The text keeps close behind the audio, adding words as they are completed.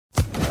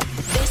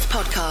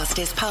Podcast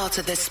is part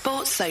of the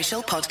Sports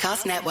Social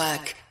Podcast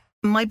Network.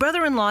 My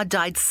brother-in-law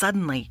died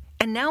suddenly,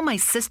 and now my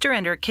sister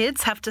and her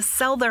kids have to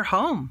sell their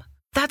home.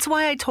 That's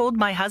why I told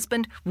my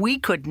husband we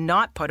could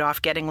not put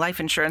off getting life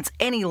insurance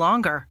any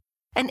longer.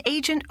 An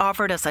agent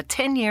offered us a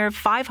 10-year,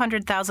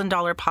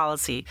 $500,000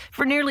 policy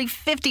for nearly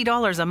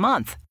 $50 a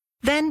month.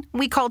 Then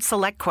we called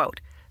SelectQuote.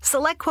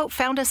 SelectQuote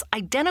found us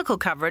identical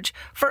coverage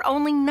for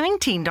only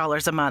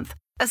 $19 a month,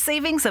 a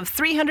savings of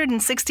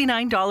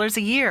 $369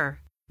 a year.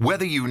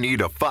 Whether you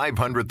need a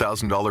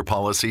 $500,000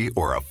 policy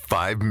or a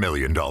 $5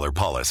 million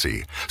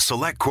policy,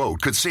 SelectQuote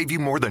could save you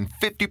more than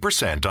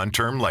 50% on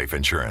term life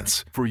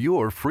insurance. For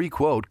your free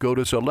quote, go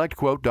to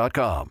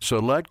SelectQuote.com.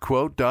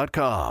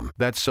 SelectQuote.com.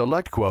 That's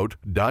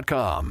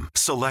SelectQuote.com.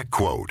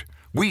 SelectQuote.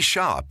 We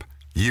shop.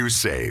 You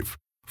save.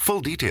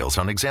 Full details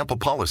on example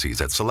policies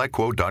at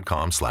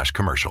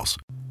SelectQuote.com/commercials.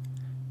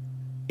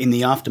 In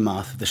the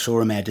aftermath of the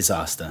Shoreham Air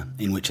disaster,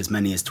 in which as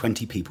many as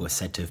 20 people are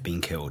said to have been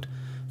killed,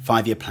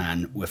 5-Year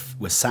Plan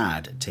were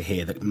sad to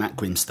hear that Matt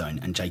Grimstone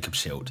and Jacob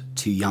Schilt,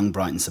 two young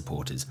Brighton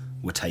supporters,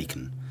 were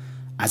taken.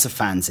 As a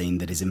fanzine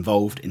that is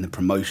involved in the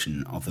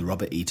promotion of the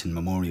Robert Eaton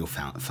Memorial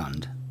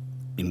Fund,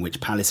 in which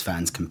Palace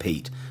fans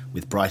compete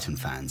with Brighton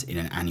fans in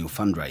an annual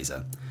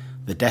fundraiser,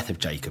 the death of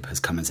Jacob has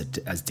come as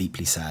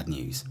deeply sad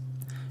news.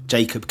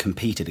 Jacob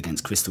competed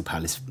against Crystal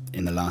Palace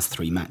in the last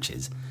 3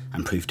 matches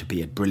and proved to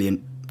be a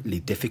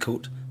brilliantly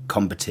difficult,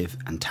 combative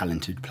and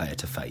talented player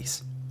to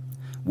face.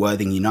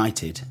 Worthing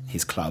United,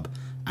 his club,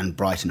 and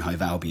Brighton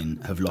Hove Albion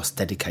have lost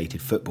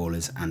dedicated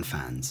footballers and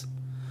fans.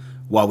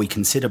 While we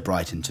consider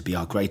Brighton to be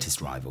our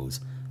greatest rivals,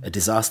 a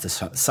disaster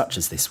such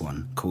as this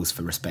one calls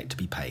for respect to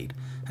be paid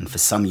and for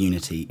some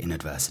unity in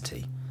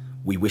adversity.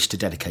 We wish to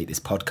dedicate this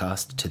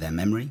podcast to their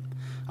memory.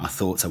 Our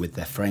thoughts are with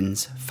their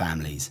friends,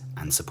 families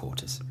and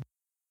supporters.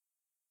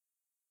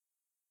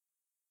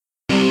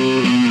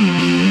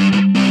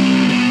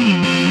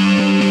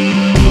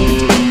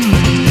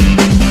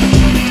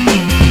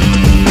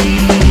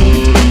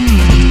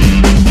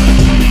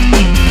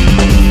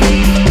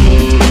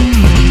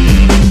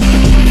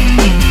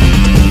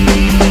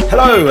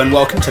 Hello and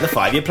welcome to the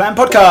 5-Year Plan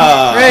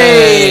Podcast.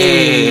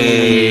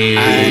 Hey!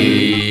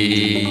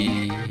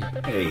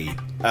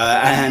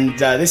 And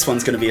this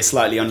one's going to be a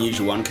slightly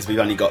unusual one because we've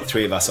only got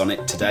 3 of us on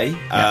it today.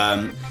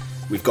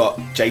 We've got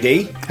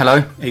JD.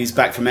 Hello. Who's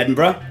back from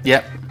Edinburgh.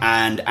 Yep.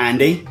 And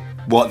Andy.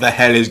 What the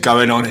hell is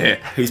going on here?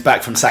 Who's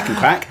back from Sack and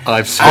Crack.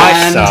 I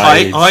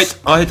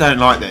don't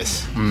like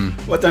this.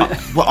 What don't...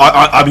 Well,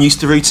 I'm used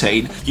to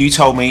routine. You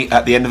told me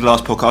at the end of the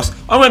last podcast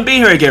I won't be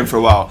here again for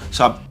a while,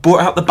 so I brought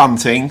out the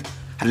bunting,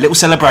 had a little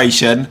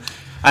celebration,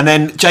 and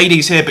then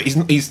JD's here, but he's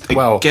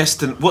a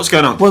guest. And what's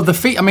going on? Well, the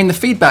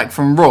feedback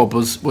from Rob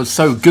was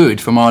so good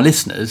from our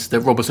listeners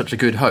that Rob was such a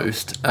good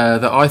host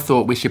that I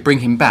thought we should bring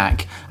him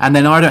back, and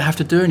then I don't have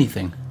to do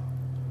anything.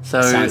 So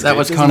that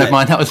was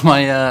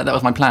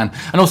my plan.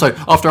 And also,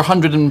 after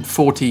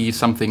 140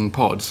 something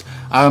pods,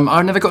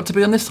 I never got to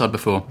be on this side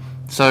before.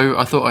 So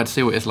I thought I'd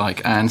see what it's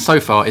like, and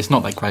so far it's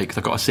not that great because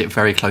I've got to sit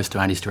very close to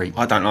Andy Street.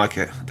 I don't like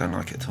it. I don't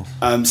like it at all.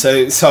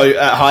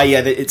 Hi,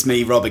 it's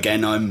me, Rob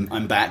again.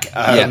 I'm back.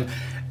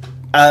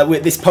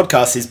 This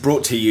podcast is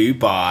brought to you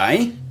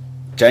by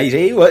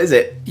JD. What is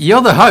it? You're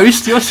the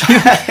host.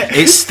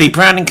 It's the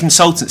branding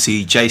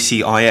consultancy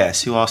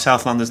JCIS, who are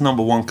South London's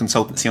 #1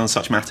 consultancy on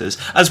such matters,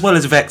 as well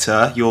as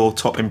Vector, your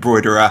top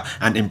embroiderer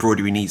and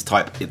embroidery needs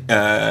type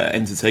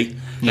entity.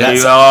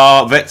 You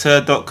are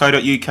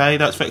vector.co.uk.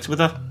 That's Vector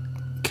with a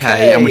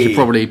K, and we should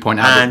probably point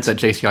out that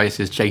JCIS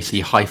is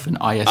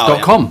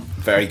jc-is.com.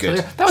 Very good.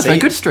 So, that was very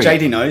good, Street.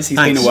 JD knows he's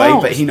been away,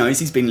 but he knows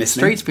he's been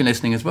listening. Street's been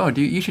listening as well.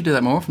 You should do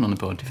that more often on the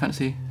pod. Do you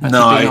fancy being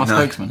our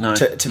spokesman? No.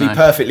 To be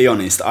perfectly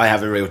honest, I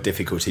have a real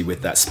difficulty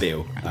with that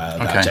spiel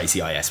about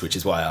JCIS, which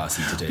is why I asked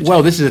you to do it.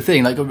 Well, this is the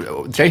thing. Like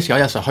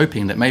JCIS are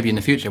hoping that maybe in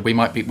the future we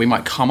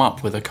might come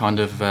up with a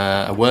kind of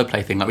a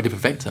wordplay thing like we did for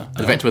Vector,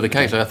 Vector with a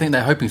K. So I think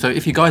they're hoping. So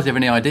if you guys have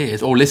any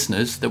ideas or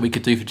listeners that we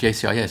could do for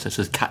JCIS that's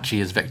as catchy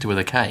as Vector with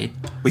a K,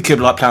 we could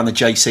play on the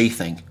JC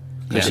thing.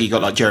 So you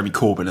got like Jeremy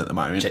Corbyn at the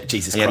moment.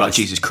 Jesus Christ. Yeah, like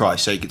Jesus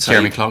Christ. So you could say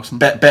Jeremy Clarkson.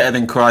 Better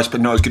than Christ, but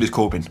not as good as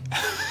Corbyn.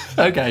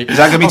 Okay. Is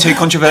that going to be too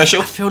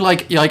controversial? I feel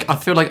like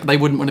they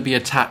wouldn't want to be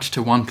attached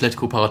to one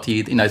political party.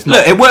 You know, it's not...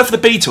 Look, it worked for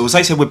the Beatles.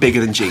 They said we're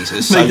bigger than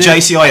Jesus. So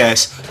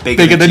JCIS,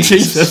 bigger than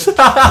Jesus.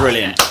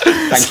 Brilliant.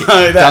 Thank you.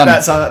 So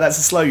that's a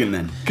slogan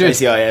then. Good.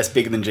 JCIS,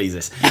 bigger than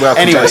Jesus.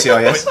 Welcome to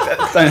JCIS.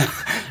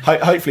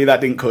 Hopefully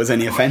that didn't cause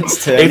any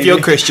offence to If you're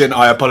Christian,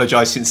 I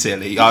apologise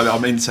sincerely.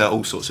 I'm into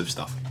all sorts of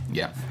stuff.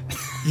 Yeah.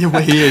 Yeah,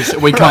 well, he is.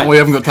 We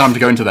haven't got time to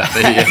go into that.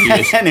 But he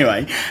is.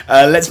 Anyway,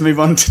 let's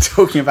move on to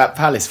talking about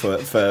Palace for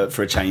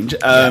a change.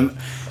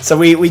 So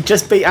we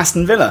just beat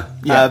Aston Villa.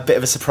 A bit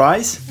of a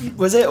surprise,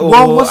 was it?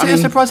 Was it a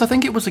surprise? I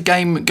think it was a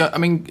game. I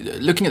mean,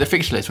 looking at the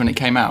fixture list when it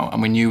came out,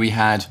 and we knew we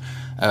had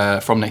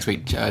from next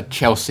week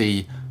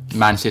Chelsea,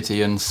 Man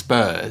City, and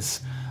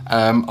Spurs.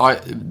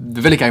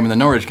 The Villa game and the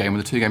Norwich game were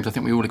the two games I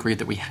think we all agreed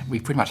that we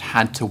pretty much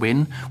had to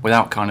win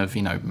without kind of,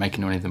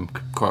 making any of them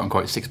quote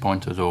unquote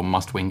 6-pointers or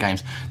must-win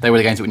games. They were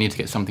the games that we needed to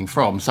get something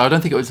from. So I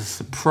don't think it was a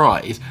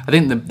surprise. I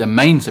think the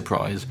main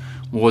surprise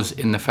was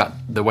in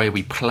the way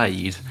we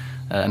played,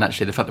 and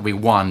actually the fact that we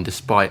won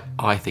despite,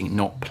 I think,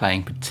 not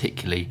playing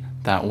particularly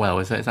that well.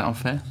 Is that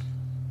unfair?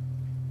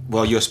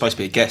 Well, you're supposed to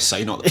be a guest, so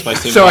you're not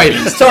supposed to... Sorry,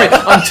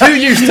 I'm too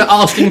used to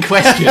asking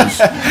questions.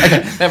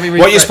 Okay, let me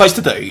what you're supposed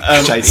to do,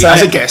 JD,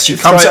 as a guest, you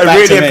come to a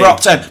really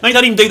abrupt end. No, you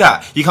don't even do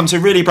that. You come to a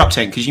really abrupt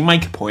end because you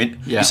make a point,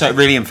 you say it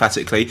really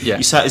emphatically,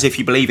 you say it as if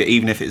you believe it,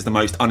 even if it's the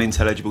most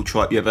unintelligible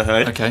tripe you ever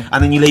heard,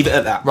 and then you leave it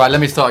at that. Right,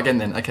 let me start again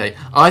then. Okay,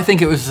 I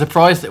think it was a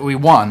surprise that we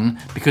won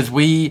because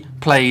we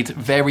played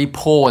very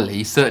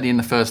poorly, certainly in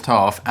the first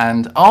half,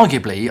 and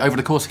arguably, over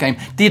the course of the game,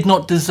 did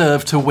not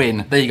deserve to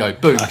win. There you go,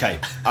 boom. Okay,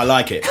 I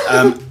like it.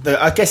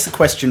 I guess the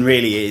question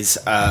really is,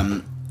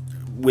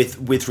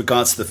 with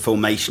regards to the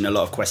formation, a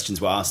lot of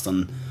questions were asked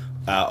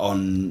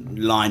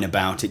online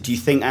about it. Do you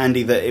think,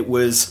 Andy, that it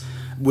was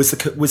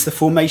the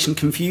formation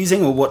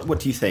confusing, or what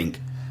do you think?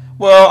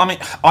 Well, I mean,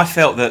 I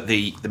felt that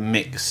the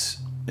mix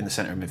in the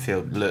centre of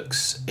midfield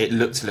looked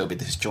a little bit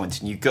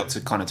disjointed, and you've got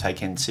to kind of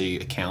take into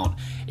account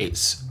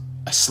it's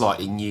a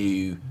slightly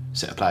new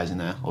set of players in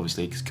there,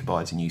 obviously, because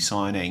Kabai's a new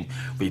signing.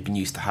 We've been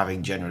used to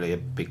having generally a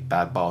big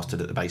bad bastard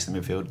at the base of the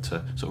midfield,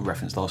 to sort of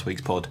reference last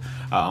week's pod.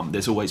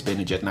 There's always been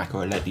a Jedinak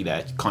or a Ledley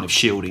there, kind of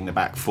shielding the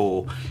back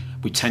four.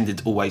 We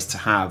tended always to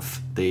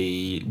have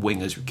the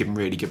wingers giving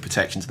really good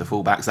protection to the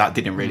fullbacks. That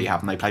didn't really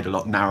happen. They played a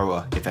lot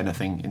narrower, if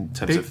anything, in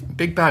terms of...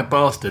 Big bad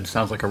bastard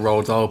sounds like a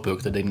Roald Dahl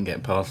book that didn't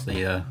get past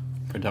the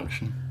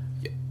production.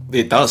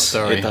 It does.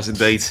 Sorry. It does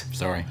indeed.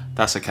 Sorry.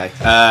 That's okay.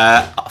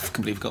 I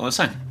completely forgot what I was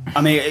saying.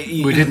 I mean,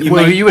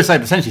 you were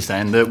essentially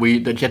saying that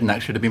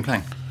Jedinak should have been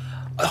playing.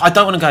 I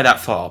don't want to go that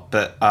far,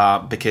 but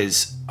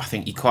because I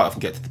think you quite often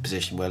get to the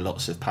position where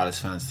lots of Palace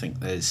fans think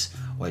there's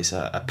always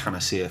a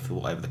panacea for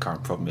whatever the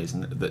current problem is,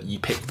 and that you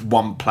pick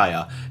one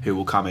player who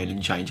will come in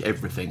and change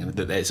everything, and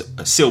that there's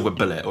a silver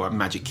bullet or a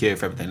magic cure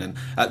for everything. And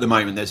at the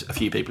moment, there's a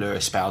few people who are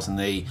espousing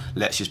the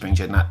let's just bring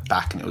Jedinak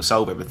back and it will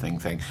solve everything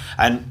thing.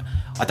 And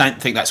I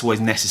don't think that's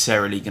always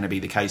necessarily going to be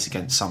the case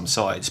against some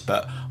sides,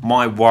 but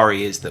my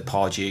worry is that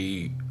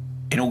Pardew,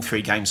 in all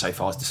three games so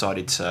far, has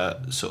decided to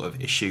sort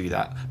of eschew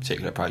that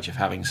particular approach of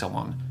having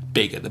someone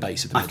big at the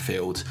base of the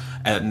midfield,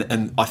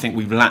 and I think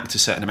we've lacked a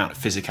certain amount of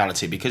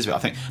physicality because of it. I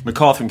think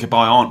McCarthy and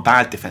Cabaye aren't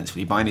bad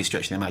defensively by any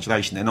stretch of the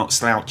imagination. They're not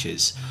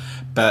slouches,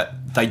 but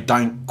they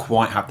don't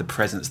quite have the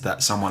presence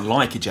that someone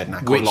like a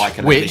Jedinak or like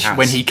a Ledley has.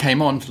 When he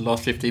came on for the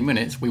last 15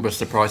 minutes, we were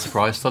surprised,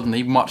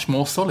 suddenly much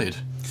more solid.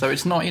 So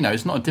it's not,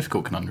 it's not a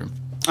difficult conundrum.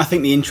 I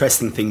think the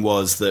interesting thing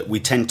was that we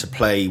tend to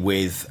play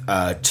with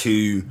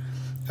two,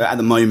 at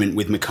the moment,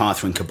 with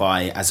McArthur and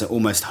Cabaye as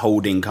almost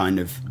holding kind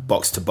of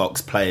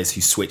box-to-box players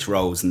who switch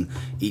roles, and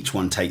each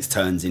one takes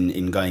turns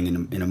in going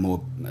in a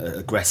more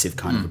aggressive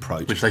kind of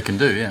approach. Which they can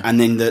do, yeah. And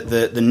then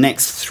the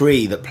next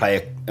three that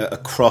play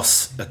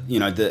across,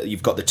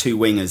 you've got the two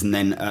wingers and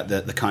then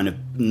the kind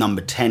of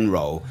number 10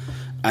 role.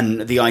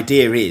 And the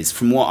idea is,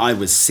 from what I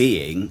was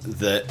seeing,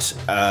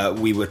 that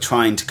we were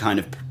trying to kind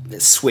of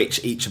switch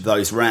each of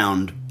those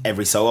round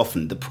every so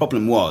often. The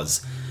problem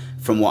was,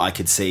 from what I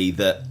could see,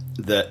 that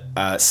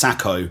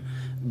Sakho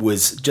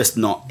was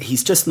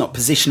he's just not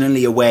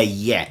positionally aware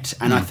yet,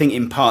 and I think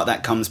in part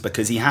that comes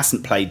because he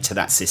hasn't played to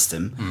that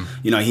system.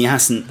 He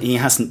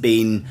hasn't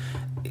been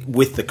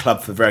with the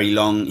club for very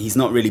long. He's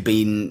not really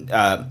been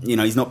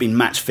he's not been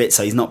match fit,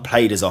 so he's not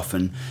played as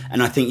often.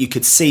 And I think you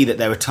could see that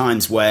there were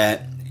times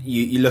where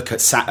you look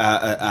at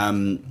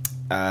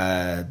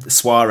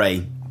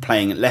Soiree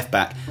playing at left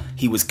back,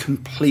 he was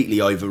completely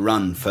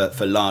overrun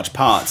for large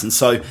parts, and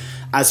so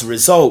as a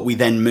result, we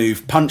then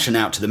move Puncheon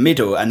out to the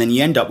middle, and then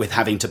you end up with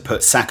having to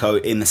put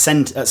Sakho in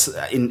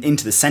the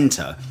into the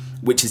centre,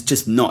 which is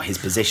just not his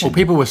position. Well,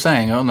 people were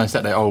saying on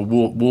Saturday,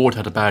 Ward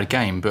had a bad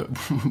game, but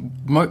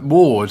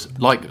Ward,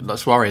 like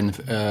Suarez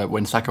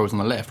when Sakho was on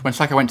the left, when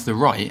Sakho went to the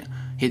right,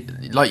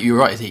 like you were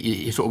right,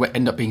 he sort of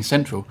ended up being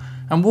central.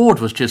 And Ward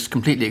was just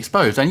completely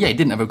exposed. And yeah, he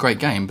didn't have a great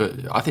game, but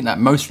I think that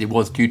mostly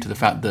was due to the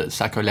fact that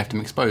Sakho left him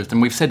exposed.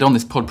 And we've said on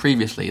this pod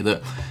previously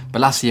that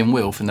Balassi and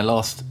Wilf in the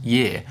last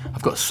year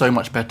have got so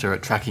much better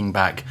at tracking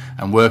back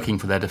and working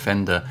for their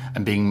defender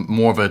and being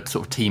more of a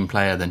sort of team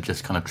player than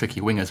just kind of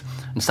tricky wingers.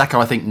 And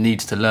Sakho, I think,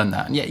 needs to learn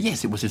that. And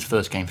yes, it was his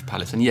first game for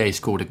Palace. And he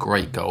scored a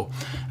great goal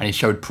and he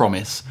showed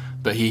promise.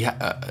 But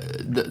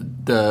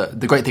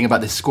the great thing about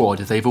this squad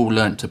is they've all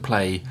learnt to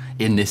play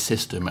in this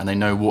system and they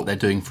know what they're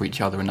doing for each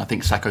other. And I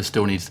think Sakho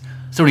still needs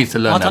to learn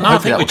that. I don't know. I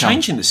think we're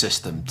changing the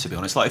system, to be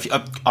honest. Like,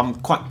 I'm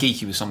quite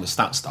geeky with some of the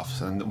stat stuff,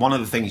 and one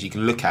of the things you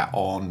can look at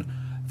on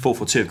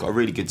 442 have got a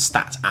really good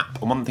stats app,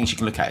 and one of the things you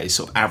can look at is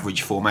sort of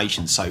average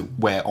formation. So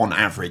where on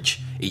average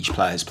each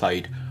player has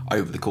played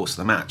over the course of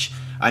the match.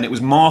 And it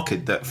was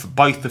marked that for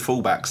both the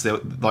fullbacks,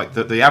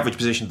 the average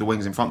position of the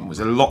wings in front of them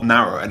was a lot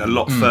narrower and a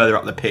lot further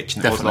up the pitch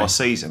than it was last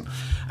season.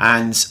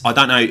 And I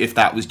don't know if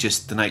that was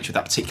just the nature of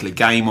that particular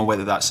game or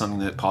whether that's something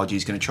that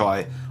Pardew's going to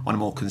try on a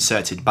more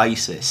concerted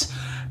basis.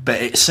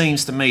 but it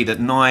seems to me that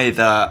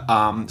neither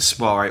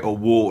Suarez or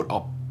Ward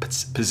are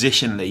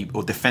positionally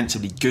or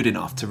defensively good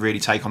enough to really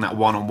take on that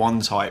one-on-one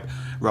type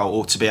role,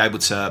 or to be able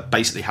to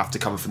basically have to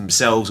cover for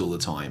themselves all the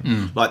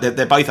time. Like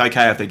they're both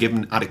okay if they're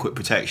given adequate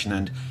protection,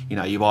 and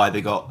you've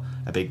either got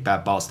a big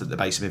bad bastard at the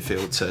base of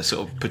midfield to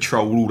sort of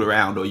patrol all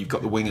around, or you've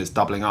got the wingers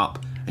doubling up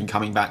and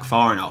coming back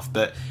far enough.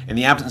 But in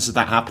the absence of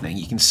that happening,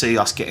 you can see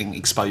us getting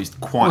exposed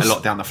quite a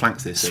lot down the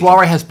flanks this season.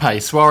 Suarez has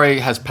pace.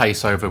 Suarez has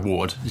pace over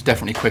Ward. He's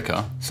definitely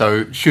quicker.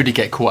 So should he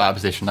get caught out of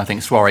position, I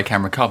think Suarez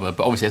can recover.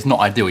 But obviously it's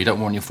not ideal. You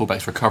don't want your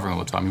fullbacks recovering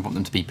all the time. You want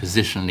them to be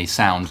positionally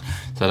sound,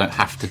 so they don't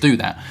have to do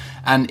that.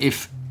 And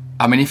if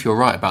you're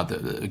right about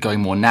the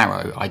going more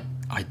narrow,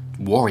 I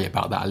worry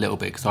about that a little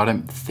bit, because I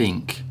don't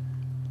think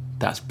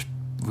that's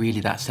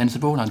really that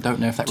sensible, and I don't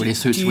know if that really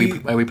suits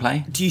where we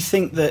play. Do you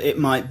think that it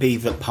might be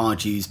that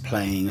Pardew's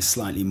playing a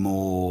slightly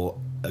more,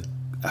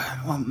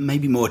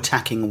 maybe more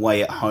attacking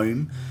way at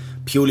home,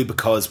 purely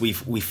because we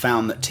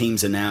found that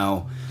teams are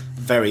now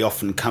very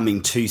often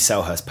coming to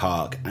Selhurst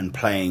Park and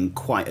playing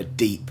quite a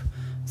deep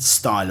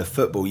style of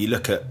football. You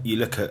look at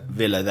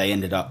Villa. They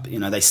ended up,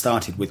 they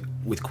started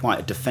with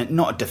quite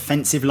not a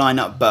defensive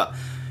lineup, but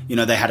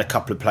they had a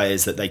couple of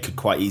players that they could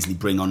quite easily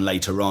bring on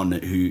later on,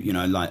 who,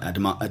 like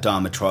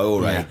Adama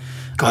Traore. Yeah.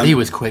 God, he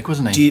was quick,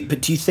 wasn't he?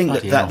 Do you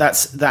think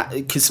that's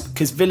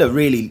because Villa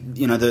really,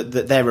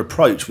 their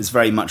approach was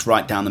very much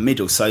right down the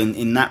middle. So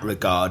in that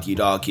regard, you'd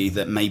argue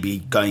that maybe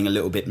going a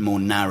little bit more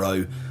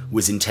narrow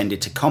was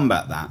intended to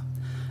combat that.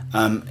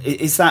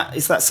 Is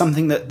that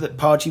something that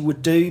Pardew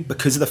would do,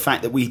 because of the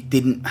fact that we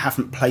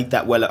haven't played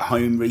that well at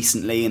home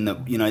recently, and that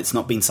it's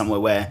not been somewhere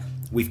where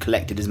we've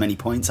collected as many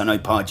points? I know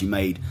Pardew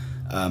made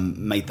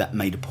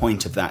a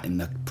point of that in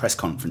the press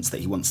conference, that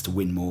he wants to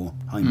win more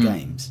home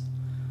games.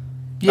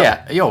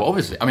 Yeah,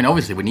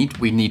 obviously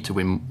we need to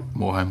win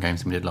more home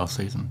games than we did last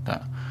season.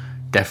 That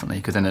definitely,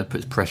 because then it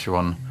puts pressure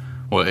on.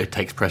 Well, it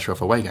takes pressure off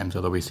away games,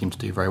 although we seem to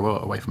do very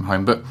well away from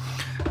home. But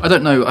I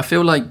don't know. I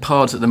feel like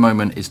Pards at the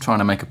moment is trying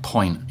to make a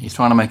point. He's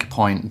trying to make a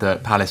point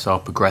that Palace are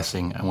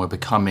progressing and we're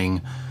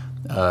becoming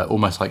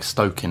almost like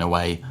Stoke in a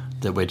way,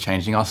 that we're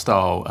changing our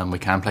style and we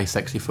can play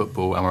sexy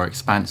football and we're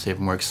expansive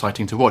and we're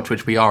exciting to watch,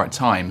 which we are at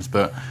times.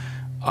 But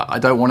I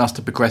don't want us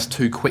to progress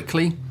too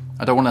quickly.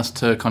 I don't want us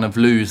to kind of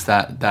lose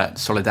that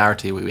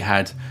solidarity we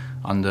had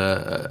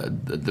under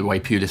the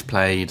way Pulis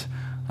played,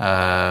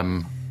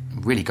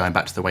 really going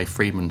back to the way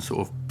Friedman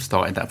sort of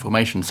started that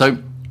formation. So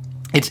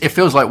it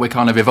feels like we're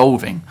kind of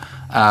evolving,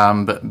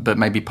 but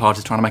maybe Pards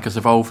is trying to make us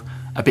evolve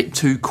a bit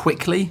too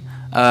quickly.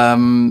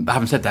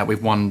 Having said that,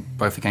 we've won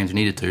both the games we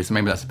needed to, so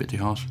maybe that's a bit too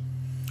harsh.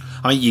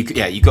 I mean,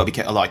 you've got to be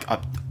careful. Like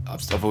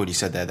I've already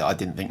said there that I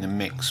didn't think the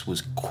mix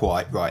was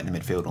quite right in the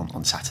midfield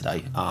on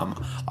Saturday.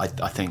 I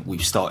think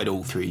we've started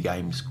all three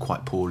games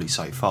quite poorly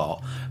so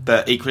far.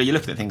 But equally, you're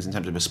looking at things in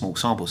terms of a small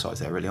sample size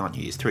there, really, aren't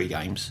you? It's 3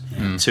 games.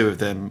 Two of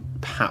them,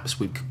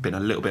 perhaps we've been a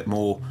little bit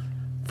more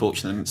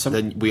fortunate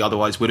than we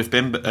otherwise would have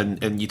been. But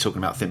and you're talking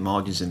about thin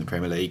margins in the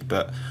Premier League,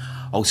 but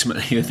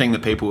ultimately the thing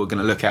that people are going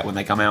to look at when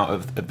they come out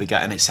of the gate,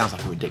 and it sounds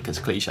like a ridiculous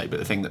cliche, but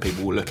the thing that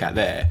people will look at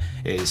there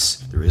is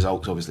the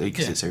results, obviously,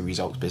 because it's a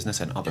results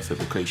business and other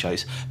football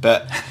cliches.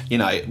 But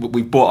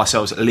we've bought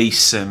ourselves at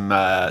least some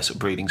sort of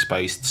breathing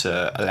space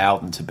to allow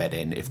them to bed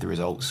in if the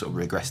results sort of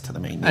regress to the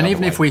mean. And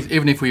even if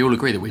we all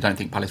agree that we don't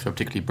think Palace were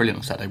particularly brilliant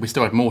on Saturday, we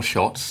still had more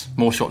shots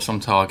on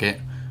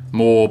target,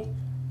 more,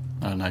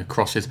 I don't know,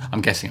 crosses.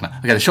 I'm guessing.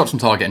 Okay, the shots on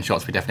target and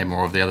shots, we definitely have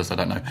more of the others, I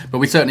don't know. But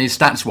we certainly,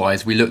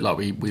 stats-wise, we looked like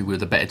we were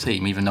the better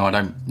team, even though I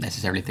don't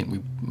necessarily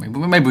think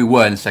maybe we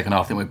were in the second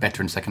half. I think we were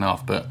better in the second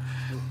half. But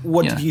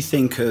what did you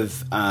think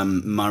of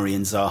Murray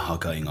and Zaha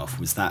going off?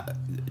 Do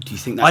you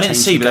think that I didn't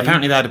see, but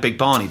apparently they had a big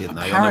Barney, didn't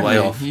they, on the way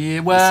off? Yeah,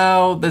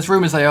 well, there's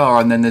rumours they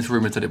are, and then there's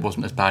rumours that it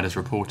wasn't as bad as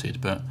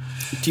reported. But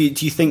do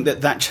you think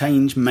that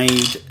change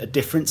made a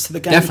difference to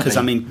the game? Definitely. Because,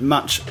 I mean,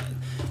 much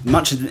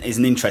is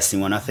an interesting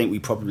one. I think we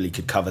probably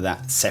could cover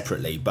that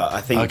separately. But I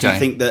think, do you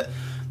think that...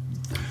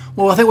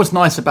 Well, I think what's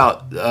nice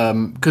about...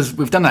 because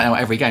we've done that now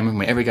every game, haven't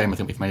we? Every game I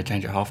think we've made a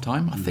change at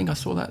half-time. I think I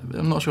saw that.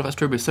 I'm not sure if that's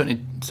true, but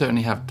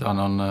certainly have done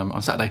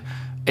on Saturday.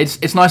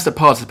 It's nice that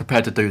Pards is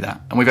prepared to do that.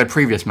 And we've had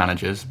previous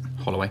managers,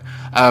 Holloway,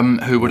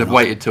 who would have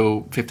waited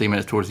till 15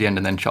 minutes towards the end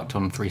and then chucked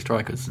on 3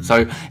 strikers.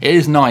 So it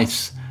is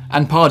nice...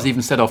 And Pards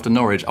even said after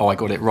Norwich, I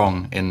got it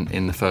wrong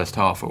in the first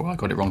half, or I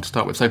got it wrong to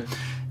start with. So,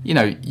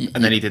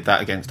 and then he did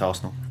that against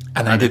Arsenal.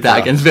 And then he did that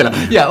against Villa.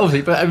 Yeah,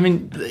 obviously. But, I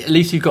mean, at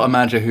least you've got a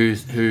manager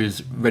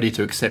who's ready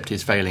to accept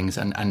his failings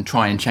and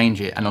try and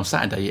change it. And on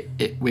Saturday,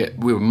 we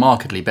were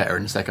markedly better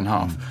in the second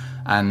half.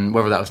 And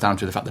whether that was down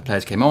to the fact that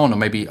players came on, or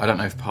maybe, I don't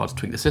know if Pards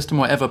tweaked the system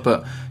or whatever,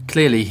 but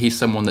clearly he's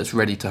someone that's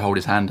ready to hold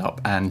his hand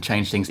up and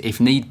change things if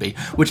need be.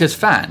 Which, as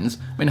fans,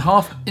 I mean,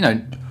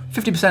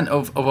 50%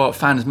 of our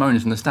fans'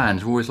 moans in the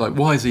stands are always like,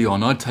 why is he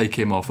on? I'd take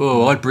him off.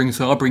 Oh, I'd bring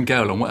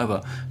Gale on,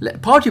 whatever.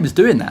 Pardew was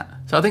doing that.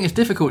 So I think it's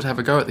difficult to have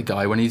a go at the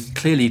guy when he's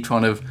clearly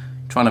trying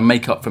to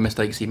make up for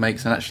mistakes he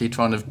makes and actually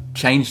trying to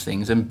change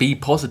things and be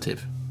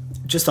positive.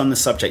 Just on the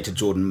subject of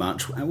Jordan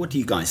March, what do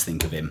you guys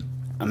think of him?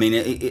 I mean,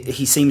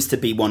 he seems to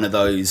be one of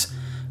those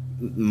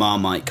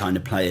Marmite kind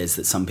of players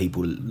that some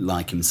people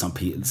like him, some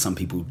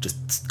people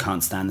just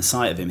can't stand the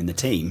sight of him in the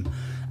team.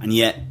 And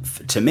yet,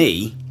 to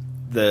me,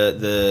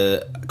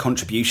 the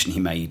contribution he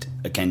made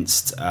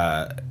against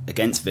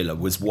Villa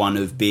was one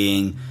of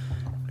being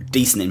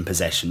decent in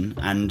possession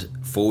and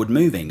forward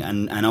moving,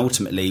 and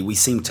ultimately we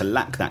seem to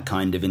lack that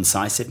kind of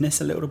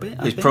incisiveness a little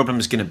bit. His problem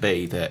is going to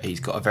be that he's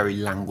got a very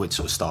languid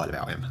sort of style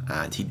about him,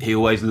 and he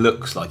always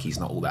looks like he's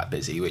not all that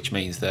busy, which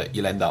means that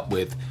you'll end up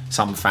with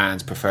some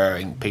fans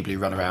preferring people who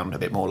run around a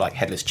bit more like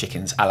headless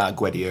chickens, a la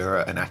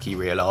Guediera and Aki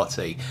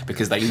Riolati,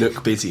 because they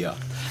look busier.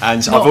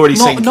 And I've already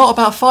seen... Not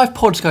about 5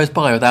 pods goes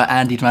by without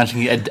Andy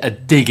managing a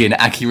dig in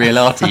Aki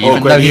Riolati,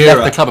 even though he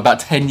left the club about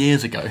 10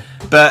 years ago.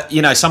 But,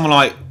 someone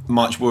like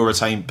Much will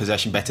retain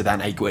possession better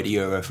than a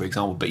Guediera, for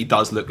example, but he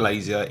does look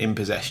lazier in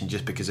possession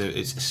just because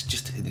it's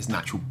just in his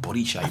natural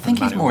body shape. I think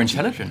he's more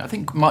intelligent. I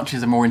think Much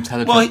is a more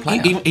intelligent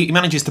player. He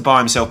manages to buy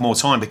himself more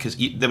time, because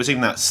there was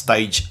even that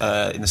stage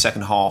in the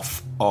second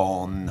half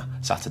on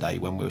Saturday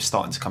when we were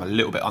starting to come a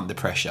little bit under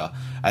pressure,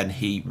 and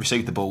he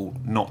received the ball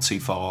not too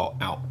far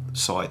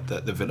outside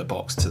the Villa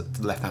box to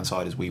the left-hand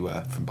side as we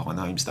were from behind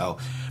the home style,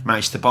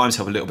 managed to buy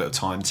himself a little bit of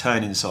time,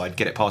 turn inside,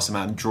 get it past the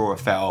man, draw a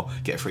foul,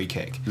 get a free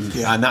kick.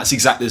 Yeah. And that's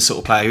exactly the sort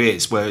of player he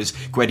is, whereas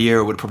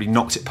Guediera would have probably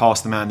knocked it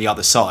past the man the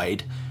other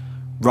side,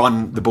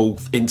 run the ball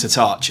into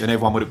touch, and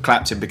everyone would have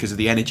clapped him because of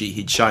the energy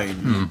he'd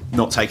shown,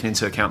 not taking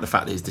into account the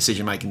fact that his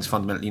decision making is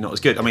fundamentally not as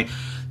good. I mean,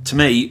 to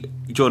me,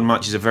 Jordan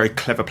Much is a very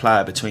clever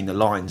player between the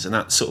lines, and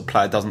that sort of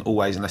player doesn't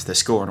always, unless they're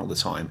scoring all the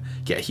time,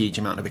 get a huge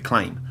amount of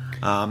acclaim.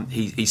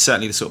 He's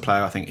certainly the sort of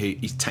player, I think,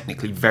 he's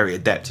technically very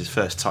adept. His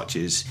first touch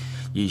is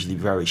usually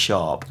very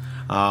sharp.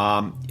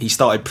 He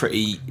started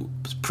pretty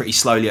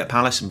slowly at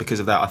Palace, and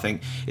because of that, I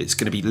think it's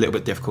going to be a little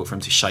bit difficult for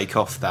him to shake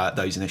off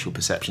those initial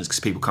perceptions,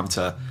 because people come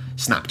to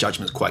snap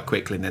judgments quite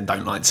quickly and then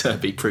don't like to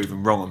be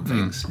proven wrong on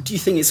things. Do you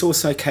think it's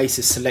also a case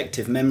of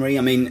selective memory?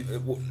 I mean,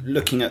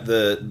 looking at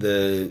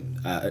the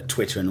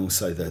Twitter and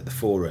also the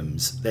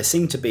forums,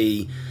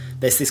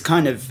 there's this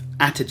kind of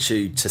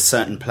attitude to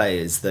certain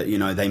players that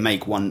they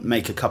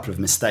make a couple of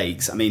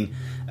mistakes. I mean,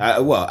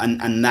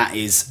 and that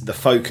is the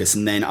focus,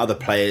 and then other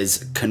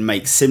players can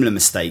make similar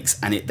mistakes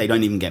and they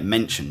don't even get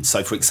mentioned.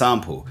 So, for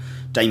example,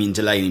 Damien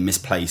Delaney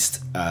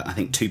misplaced, I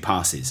think, 2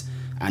 passes,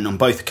 and on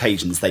both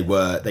occasions they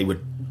were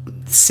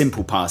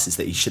simple passes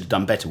that he should have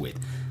done better with.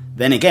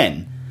 Then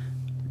again,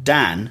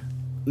 Dan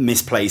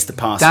misplaced the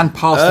pass. Dan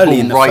passed early the ball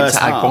in the right first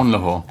to half,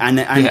 Agbonlahor.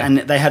 and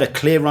they had a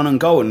clear run on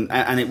goal,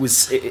 and it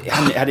was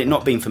had it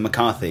not been for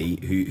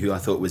McCarthy, who I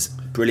thought was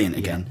brilliant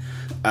again.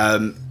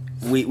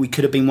 We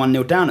could have been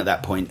 1-0 down at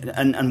that point.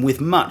 And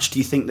with Much, do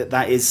you think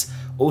that is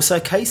also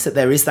a case, that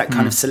there is that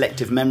kind of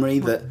selective memory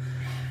that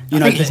I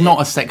think he's not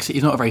a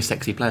very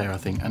sexy player, I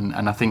think,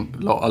 and I think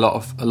a lot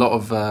of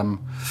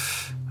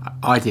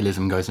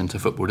idealism goes into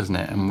football, doesn't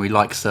it? And we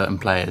like certain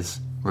players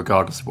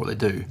regardless of what they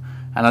do.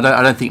 And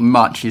I don't think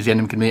Much is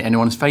going to be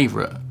anyone's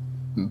favourite,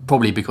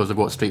 probably because of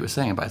what Street was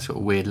saying about his sort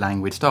of weird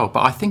language style.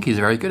 But I think he's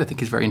very good. I think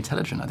he's very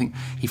intelligent. I think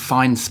he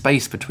finds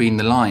space between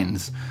the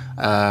lines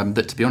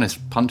that, to be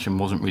honest, Puncham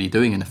wasn't really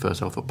doing in the first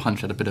half. I thought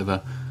Punch had a bit of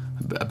an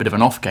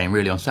off game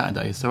really on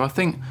Saturday. So I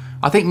think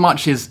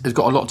Much has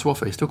got a lot to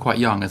offer. He's still quite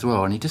young as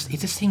well, and he just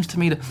seems to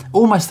me that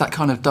almost that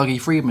kind of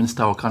Dougie Freedman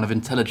style kind of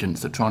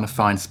intelligence of trying to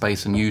find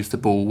space and use the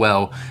ball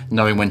well,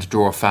 knowing when to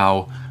draw a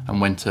foul and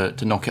when to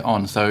knock it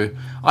on. So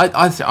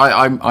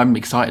I'm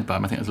excited by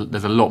him. I think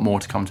there's a lot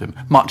more to come to him,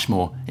 much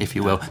more, if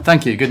you will.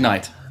 Thank you. Good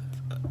night.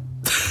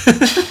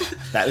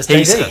 That was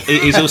he's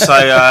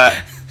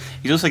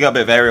also got a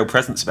bit of aerial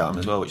presence about him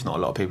as well, which not a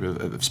lot of people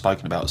have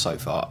spoken about so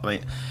far. I mean,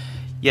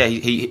 yeah,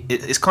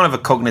 it's kind of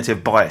a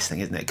cognitive bias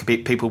thing, isn't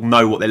it? People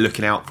know what they're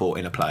looking out for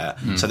in a player,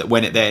 so that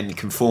when it then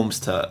conforms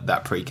to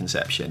that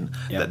preconception,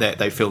 that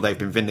they feel they've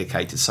been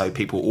vindicated. So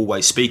people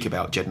always speak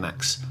about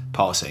Jedinak's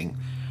passing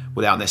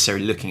without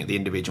necessarily looking at the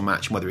individual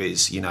match, and whether it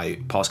is,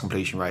 pass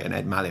completion rate, and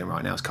Ed Mallion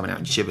right now is coming out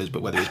in shivers,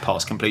 but whether his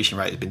pass completion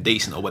rate has been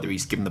decent or whether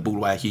he's given the ball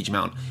away a huge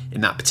amount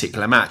in that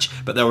particular match.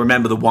 But they'll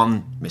remember the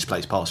one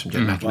misplaced pass from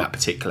Jedinak in that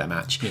particular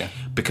match,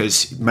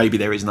 because maybe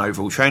there is an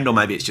overall trend, or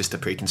maybe it's just a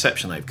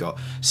preconception they've got.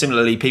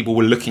 Similarly, people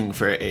were looking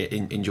for it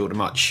in Jordan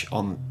Much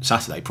on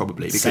Saturday,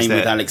 probably. Because same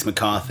with Alex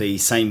McCarthy,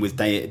 same with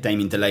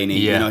Damien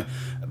Delaney.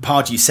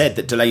 Pardew said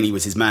that Delaney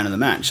was his man of the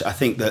match. I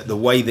think that the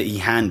way that he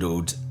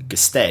handled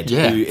Gestead,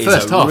 who is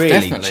a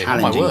really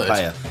challenging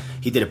player,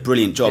 he did a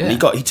brilliant job.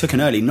 And he took an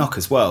early knock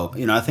as well.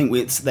 I think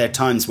there are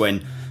times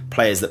when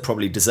players that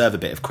probably deserve a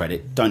bit of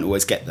credit don't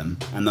always get them,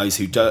 and those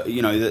who don't,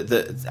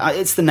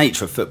 it's the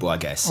nature of football, I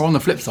guess. Or on the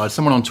flip side,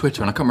 someone on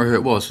Twitter, and I can't remember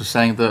who it was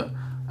saying that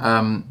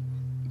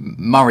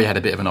Murray had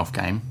a bit of an off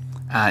game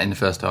in the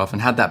first half,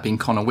 and had that been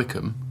Connor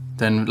Wickham,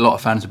 then a lot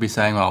of fans would be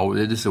saying, "Oh,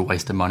 this is a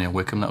waste of money on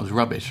Wickham. That was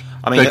rubbish."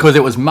 I mean, because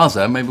it was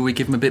Muzzer, maybe we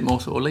give him a bit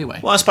more sort of leeway.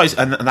 Well, I suppose,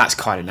 and that's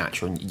kind of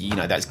natural, and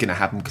that's going to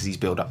happen because he's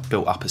built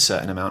up a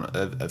certain amount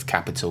of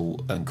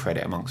capital and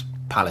credit amongst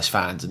Palace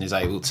fans, and is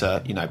able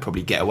to,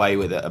 probably get away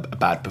with a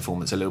bad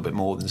performance a little bit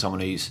more than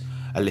someone who's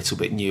a little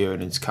bit newer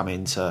and has come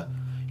into,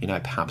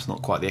 perhaps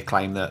not quite the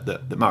acclaim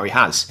that Murray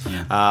has.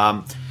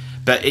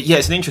 But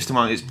it's an interesting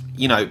one. It's,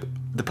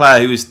 the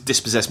player who was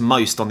dispossessed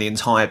most on the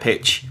entire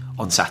pitch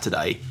on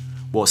Saturday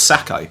was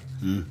Sacco.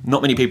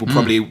 Not many people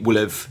probably will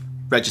have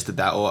registered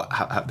that or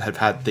have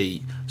had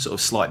the sort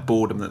of slight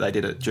boredom that they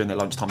did during their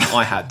lunchtime that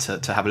I had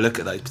to have a look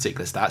at those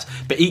particular stats.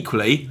 But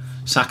equally,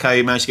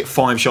 Sacco managed to get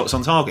 5 shots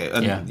on target.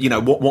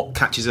 And, what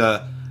catches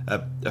a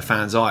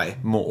fan's eye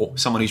more?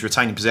 Someone who's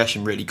retaining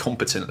possession really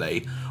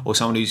competently, or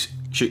someone who's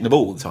shooting the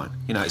ball all the time.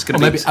 It's going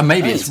to be.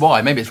 Maybe it's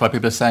why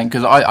people are saying,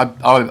 because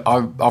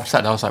I've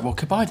sat there, I was like, well,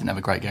 Cabaye didn't have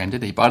a great game,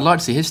 did he? But I'd like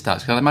to see his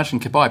stats, because I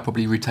imagine Cabaye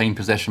probably retained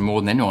possession more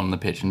than anyone on the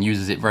pitch and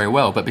uses it very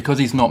well. But because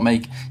he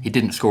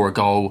didn't score a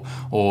goal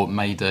or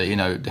made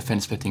a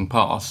defence-fitting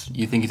pass,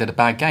 you think he's had a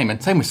bad game.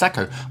 And same with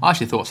Sacco. I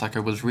actually thought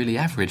Sacco was really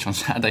average on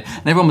Saturday,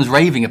 and everyone was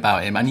raving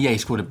about him. And he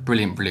scored a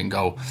brilliant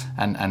goal,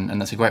 and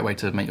that's a great way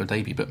to make your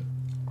debut. But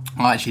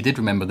I actually did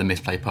remember the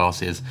misplay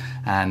passes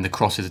and the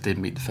crosses that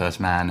didn't meet the first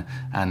man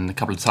and a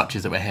couple of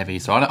touches that were heavy.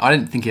 So I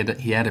didn't think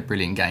he had a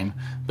brilliant game.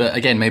 But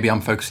again, maybe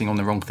I'm focusing on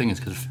the wrong things,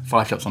 because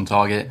 5 shots on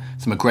target,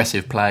 some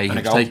aggressive play, and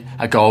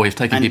a goal. He's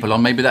taking people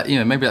on. Maybe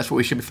that's what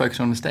we should be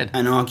focusing on instead.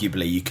 And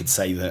arguably, you could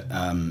say that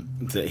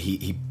that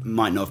he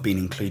might not have been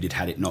included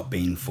had it not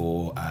been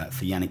for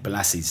Yannick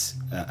Bolassi's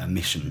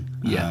omission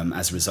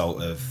as a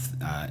result of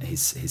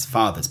his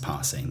father's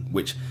passing,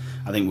 which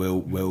I think we all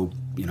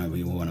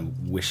want to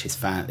wish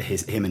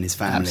him and his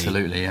family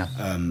absolutely,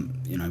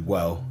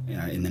 well,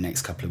 in the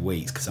next couple of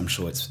weeks, because I'm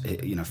sure it's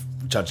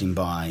judging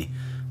by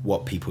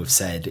what people have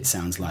said, it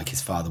sounds like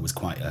his father was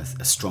quite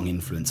a strong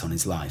influence on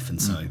his life,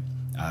 and so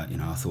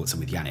our thoughts are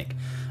with Yannick.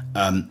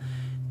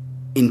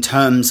 In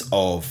terms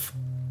of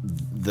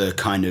the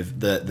kind of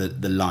the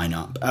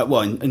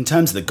lineup, in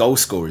terms of the goal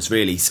scorers,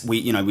 really,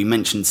 we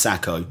mentioned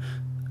Sacco.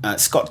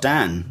 Scott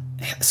Dan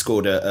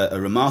scored a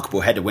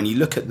remarkable header. When you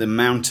look at the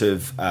amount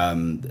of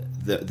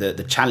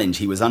the challenge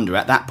he was under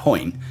at that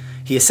point,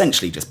 he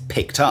essentially just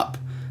picked up.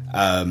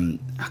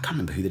 I can't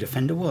remember who the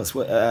defender was.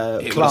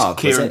 Clark.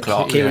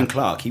 Kieran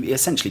Clark. He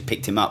essentially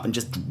picked him up and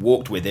just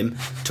walked with him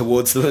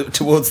towards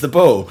the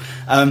ball.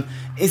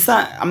 Is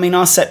that? I mean,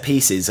 our set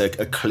pieces are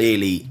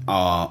clearly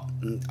are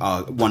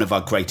one of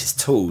our greatest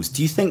tools.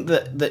 Do you think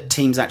that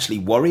teams actually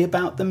worry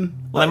about them?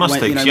 Well, they must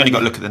do, because you only got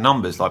to look at the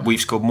numbers. Like,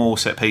 we've scored more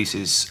set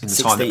pieces in the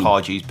 16. time that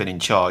Pardew's been in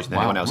charge than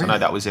anyone else. Really? I know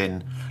that was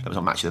on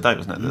Match of the Day,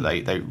 wasn't it?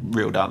 That they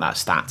reeled out that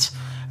stat.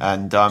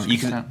 And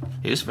it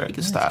is a very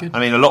good stat. I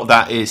mean, a lot of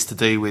that is to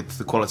do with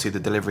the quality of the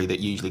delivery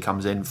that usually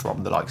comes in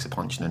from the likes of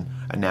Puncheon,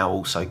 and now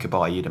also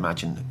Cabaye, you'd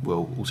imagine,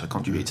 will also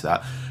contribute to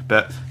that.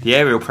 But the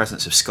aerial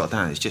presence of Scott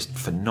Dan is just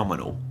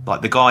phenomenal.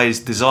 Like, the guy's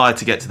desire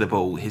to get to the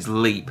ball, his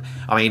leap.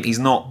 I mean, he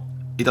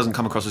doesn't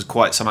come across as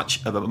quite so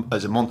much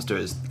as a monster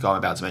as the guy I'm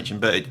about to mention,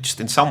 but it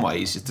just in some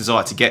ways, his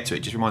desire to get to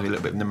it just reminds me a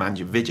little bit of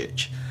Nemanja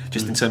Vidic,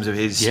 just in terms of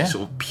his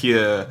sort of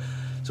pure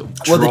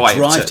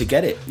drive to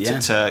get it,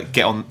 to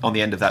get on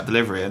the end of that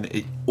delivery, and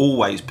it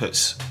always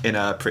puts in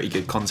a pretty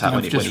good contact.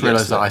 I've just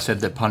realised that I said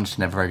that Punch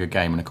had a very good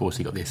game, and of course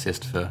he got the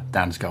assist for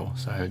Dan's goal,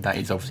 so that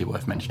is obviously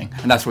worth mentioning.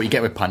 And that's what you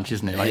get with Punch,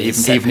 isn't it? Like,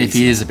 even if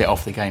he is a bit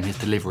off the game, his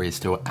delivery is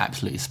still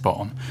absolutely spot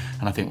on,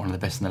 and I think one of the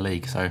best in the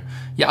league. So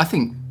I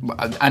think,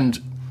 and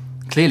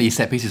clearly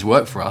set pieces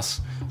work for us,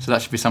 so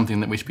that should be something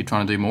that we should be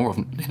trying to do more of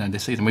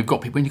this season. When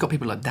you've got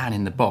people like Dan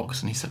in the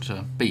box and he's such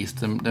a beast,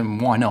 then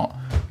why not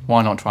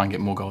try and get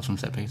more goals from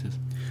set pieces?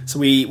 So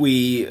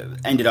we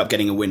ended up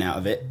getting a win out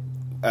of it.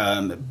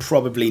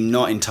 Probably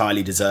not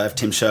entirely deserved.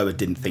 Tim Sherwood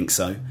didn't think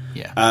so.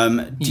 Yeah.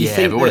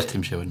 But what does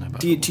Tim Sherwood know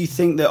about? Do you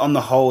think that on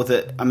the whole,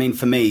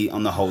 for me,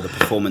 on the whole, the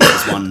performance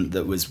was one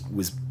that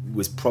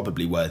was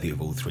probably worthy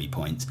of all 3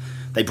 points.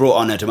 They brought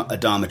on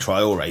Adama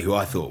Traore, who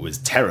I thought was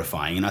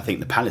terrifying, and I think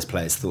the Palace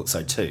players thought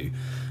so too.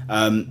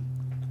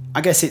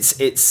 I guess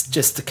it's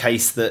just a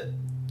case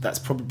that's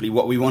probably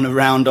what we want to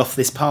round off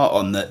this part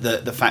on,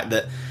 the fact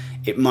that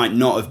it might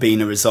not have been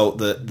a result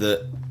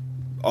that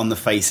on the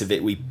face of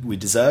it we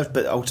deserved,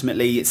 but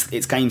ultimately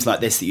it's games like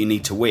this that you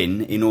need to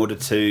win in order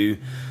to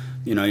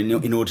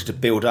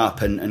build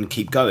up and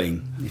keep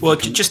going. Well,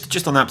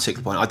 just on that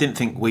particular point, I didn't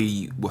think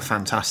we were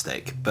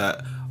fantastic,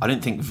 but I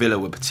didn't think Villa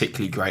were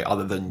particularly great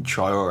other than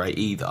Traore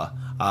either.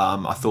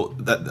 I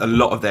thought that a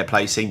lot of their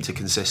play seemed to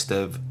consist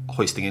of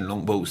hoisting in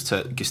long balls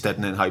to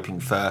Gusteden and hoping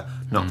for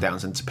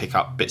knockdowns and to pick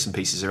up bits and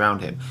pieces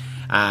around him.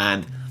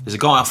 And there's a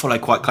guy I follow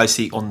quite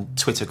closely on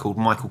Twitter called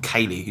Michael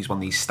Cayley, who's one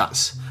of these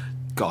stats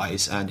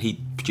guys, and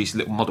he produces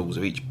little models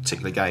of each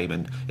particular game,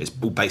 and it's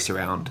all based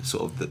around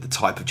sort of the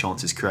type of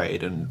chances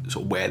created and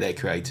sort of where they're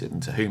created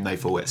and to whom they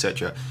fall,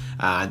 etc.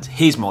 And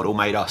his model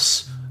made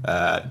us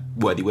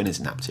worthy winners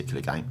in that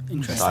particular game.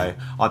 Interesting. So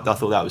I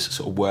thought that was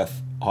sort of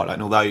worth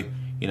highlighting. Although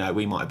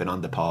we might have been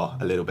under par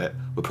a little bit,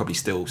 we're probably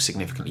still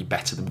significantly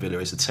better than Villa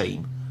as a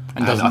team.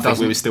 And I think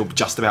we were still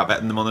just about better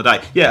than them on the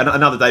day. Yeah,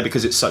 another day,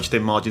 because it's such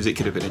thin margins, it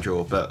could have been a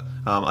draw, but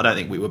I don't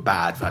think we were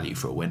bad value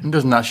for a win. And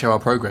doesn't that show our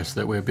progress,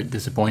 that we're a bit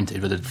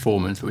disappointed with the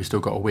performance, but we still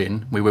got a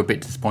win? We were a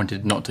bit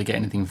disappointed not to get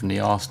anything from the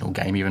Arsenal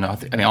game, even though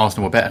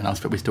Arsenal were better than us,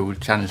 but we still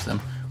challenged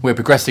them. we're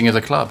progressing as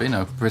a club,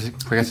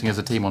 progressing as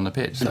a team on the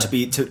pitch. So.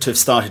 And to have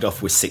started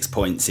off with 6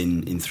 points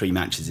in 3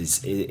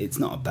 matches it's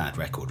not a bad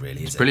record,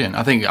 really, is it? Brilliant.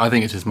 I think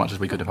it's as much as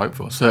we could have hoped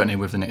for. Certainly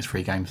with the next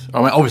 3 games. I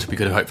mean, obviously we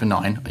could have hoped for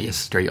 9. Yes,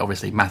 Street.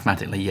 Obviously,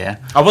 mathematically, yeah.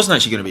 I wasn't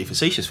actually going to be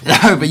facetious for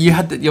No, but you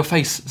had your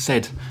face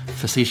said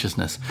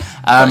facetiousness.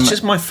 It's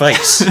just my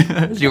face.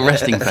 It's your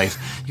resting face.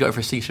 You got a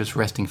facetious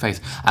resting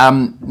face.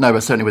 No, but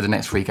certainly with the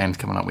next 3 games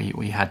coming up,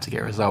 we had to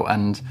get a result,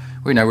 and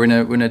we're in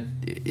a.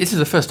 This is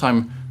the first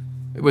time.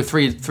 We're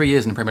 3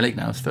 years in the Premier League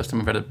now. It's the first time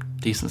we've had a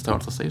decent start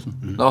to the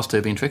season. Last 2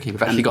 have been tricky.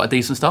 We've actually got a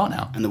decent start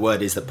now. And the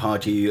word is that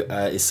Pardew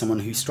is someone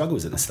who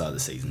struggles at the start of the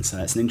season. So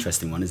that's an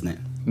interesting one, isn't it?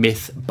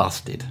 Myth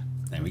busted.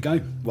 There we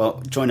go.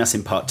 Well, join us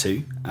in part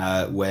 2,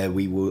 where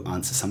we will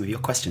answer some of your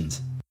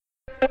questions.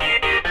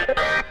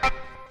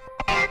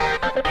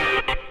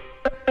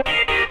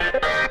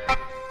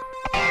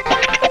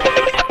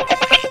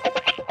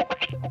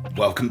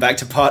 Welcome back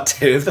to part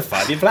 2 of the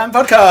 5-Year Plan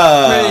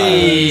Podcast.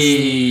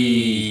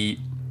 Hey.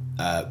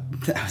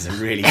 That was a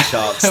really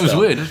sharp start. That was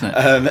weird, isn't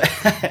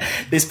it?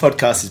 This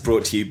podcast is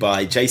brought to you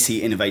by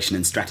JC Innovation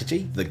and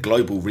Strategy, the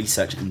global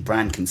research and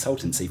brand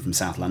consultancy from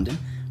South London.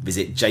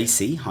 Visit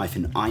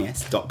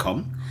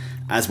jc-is.com,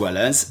 as well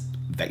as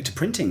Vector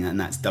Printing, and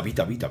that's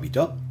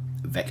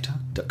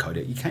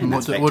www.vector.co.uk, and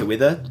that's Vector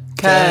with a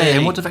K.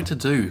 And what does Vector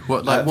do?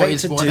 What are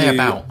they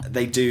about?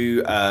 They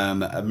do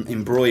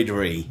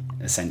embroidery,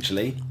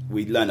 essentially.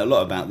 We learned a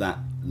lot about that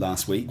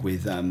last week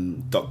with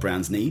Doc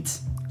Brown's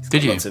needs.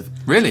 Did you?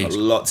 Really? Got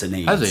lots of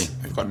needs. Has he?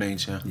 We've got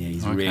needs, yeah. Yeah,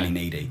 he's really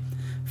needy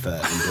for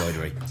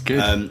embroidery.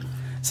 Good.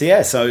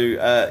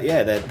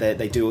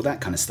 They do all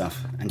that kind of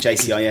stuff. And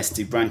JCIS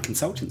do brand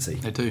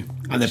consultancy. They do.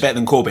 And they're better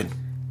than Corbyn.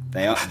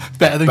 They are.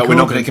 Better than But Corbyn. we're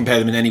not going to compare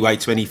them in any way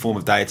to any form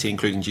of deity,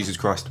 including Jesus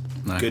Christ.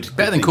 No. Good.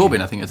 Better than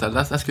Corbyn, I think.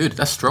 That's good.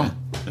 That's strong.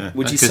 Yeah.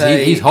 Would you 'cause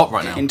say he's hot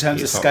right now? In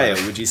terms of He's hot scale,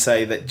 right now. would you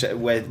say that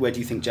where do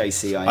you think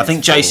JCIS? I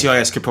think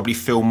JCIS could probably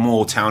fill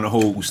more town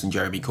halls than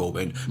Jeremy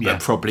Corbyn, but Yeah.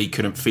 probably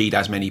couldn't feed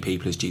as many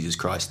people as Jesus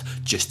Christ,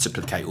 just to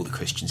placate all the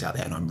Christians out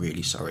there, and I'm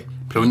really sorry.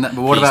 But what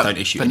Please about? don't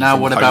issue But any now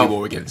form what of holy about?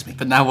 war against me.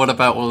 But now what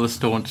about all the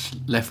staunch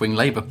left-wing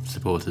Labour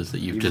supporters that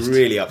you've You're just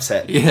really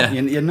upset. Yeah.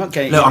 You're not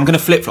getting. Look, I'm going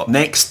to flip-flop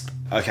next.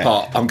 Okay.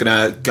 Part, I'm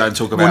going to go and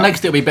talk about... Well,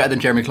 next it'll be better than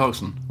Jeremy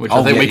Clarkson, which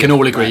Oh, I think yeah, we can yeah.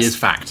 all agree is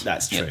fact.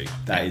 That's true.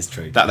 That is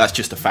true. That's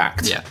just a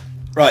fact. Yeah.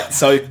 Right,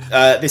 so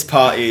this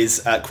part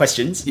is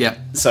questions. Yeah.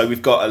 So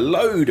we've got a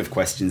load of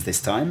questions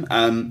this time.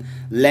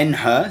 Len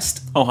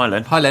Hurst, Oh, hi,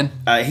 Len. Hi, Len.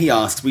 he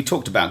asked, we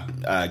talked about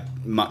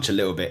Much a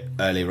little bit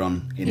earlier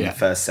on in the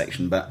first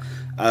section, but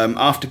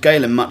after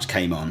Gale and Much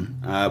came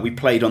on, we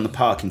played on the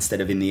park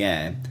instead of in the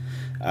air.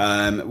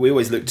 We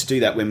always look to do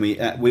that when we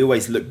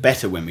always look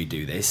better when we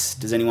do this.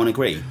 Does anyone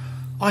agree?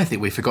 I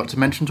think we forgot to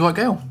mention Dwight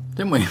Gale,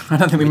 didn't we? I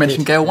don't think we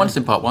mentioned Gale once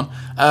in part 1.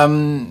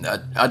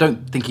 I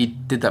don't think he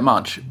did that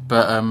much,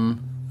 but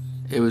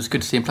it was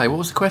good to see him play. What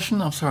was the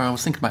question? I'm sorry, I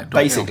was thinking about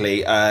Dwight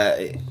Basically,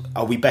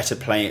 are we better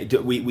playing?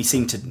 We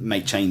seem to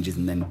make changes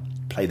and then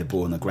play the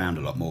ball on the ground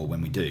a lot more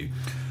when we do.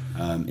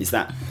 Does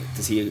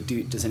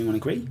anyone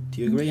agree?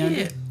 Do you agree,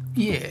 Andy?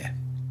 Yeah.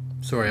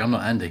 Sorry, I'm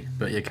not Andy,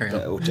 but yeah, carry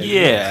on. Or Jake?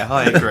 Yeah,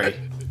 I agree.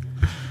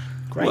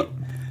 Great.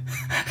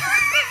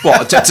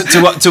 What?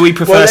 Do we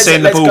prefer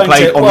seeing the ball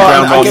played on the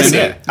ground rather than in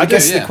the air? I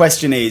guess yeah. the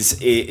question is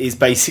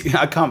basically.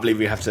 I can't believe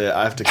I have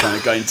to kind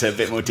of go into a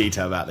bit more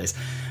detail about this.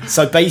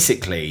 So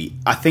basically,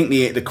 I think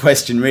the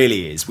question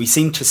really is: we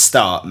seem to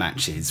start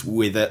matches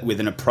with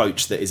an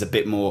approach that is a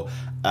bit more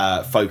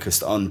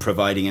focused on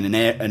providing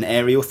an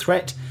aerial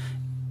threat.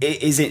 Do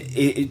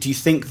you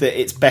think that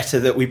it's better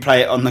that we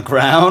play it on the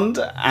ground,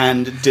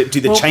 and do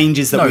the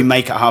changes that we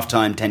make at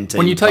half-time tend to?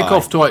 When you take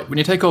off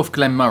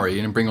Glenn Murray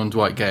and bring on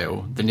Dwight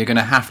Gale, then you're going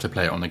to have to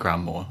play it on the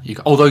ground more.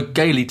 Although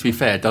Gailey, to be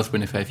fair, does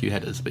win a fair few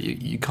headers, but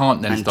you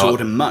can't then start.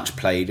 Jordan Much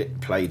played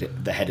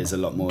the headers a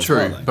lot more. True,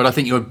 as well, but I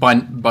think by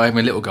having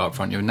a little guy up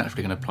front, you're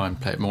naturally going to try and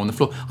play it more on the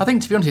floor. I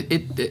think, to be honest,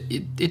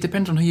 it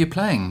depends on who you're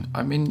playing.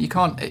 I mean, you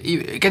can't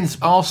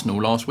against Arsenal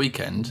last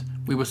weekend.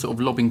 We were sort of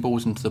lobbing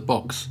balls into the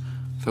box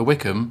for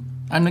Wickham,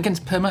 and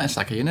against Per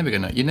Mertesacker, you're never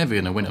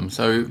gonna win them.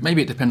 So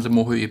maybe it depends on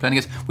more who you're playing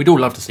against. We'd all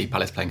love to see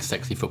Palace playing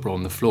sexy football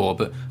on the floor,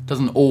 but it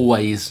doesn't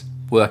always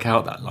work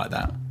out like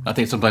that. I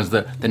think sometimes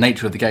the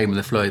nature of the game and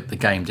the flow of the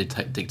game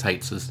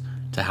dictates as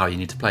to how you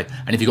need to play.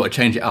 And if you've got to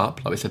change it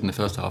up, like we said in the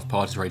first half,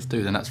 Parde's ready to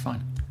do, then that's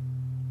fine.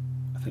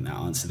 I think that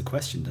answered the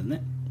question, doesn't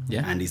it?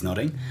 Yeah. Andy's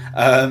nodding.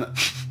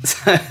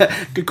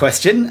 Good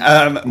question.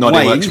 Nodding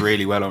Wayne, works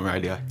really well on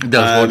radio. It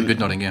does. Good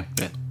nodding, yeah.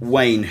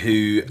 Wayne,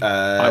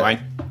 Hi, Wayne.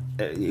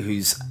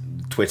 Whose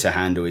Twitter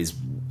handle is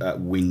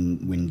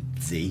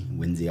Winsy,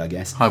 I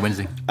guess. Hi,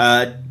 Wednesday.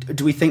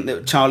 Do we think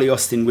that Charlie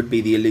Austin would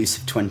be the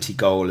elusive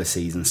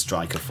 20-goal-a-season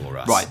striker for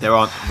us? Right, there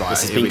aren't. Right,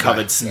 This has here been we go.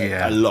 covered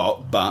a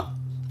lot, but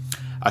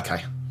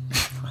Okay,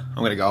 I'm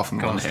going to go off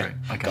and on here.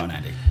 Okay. go on,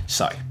 Andy.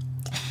 So,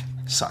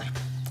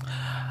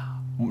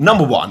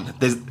 number one,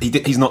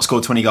 he's not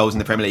scored 20 goals in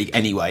the Premier League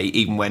anyway,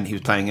 even when he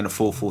was playing in a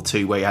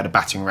 4-4-2 where he had a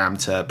battering ram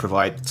to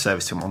provide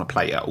service to him on a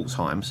plate at all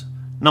times.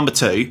 Number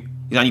two,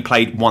 He's only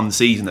played one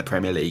season at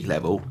Premier League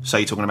level, so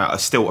you're talking about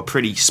still a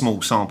pretty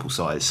small sample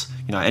size.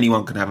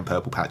 Anyone can have a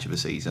purple patch of a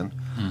season.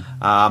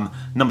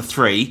 Number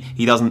 3,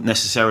 he doesn't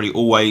necessarily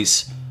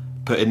always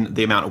put in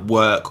the amount of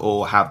work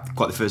or have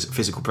quite the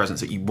physical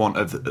presence that you want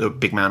of a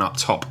big man up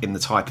top in the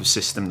type of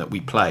system that we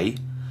play.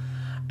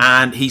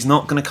 And he's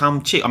not going to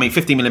come cheap. I mean,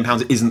 £15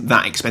 million isn't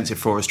that expensive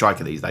for a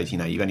striker these days.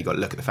 You've only got to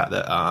look at the fact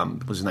that,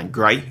 what was his name,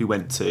 Gray, who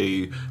went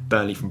to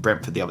Burnley from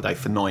Brentford the other day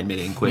for £9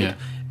 million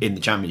in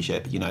the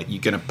Championship.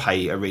 You're going to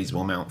pay a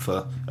reasonable amount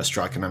for a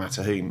striker, no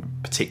matter whom,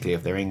 particularly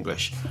if they're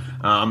English.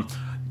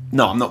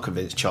 No, I'm not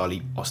convinced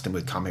Charlie Austin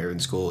would come here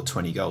and score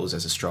 20 goals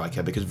as a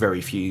striker, because very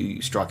few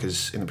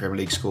strikers in the Premier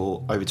League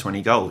score over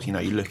 20 goals.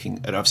 You're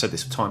looking, and I've said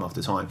this time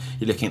after time,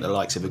 you're looking at the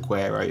likes of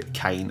Aguero,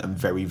 Kane, and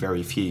very,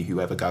 very few who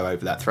ever go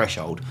over that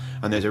threshold.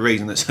 And there's a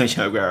reason that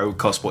Sergio Aguero would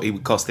cost what he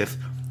would cost if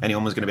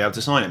anyone was going to be able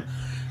to sign him.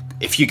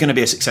 If you're going to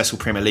be a successful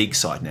Premier League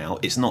side now,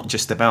 it's not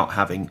just about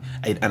having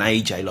an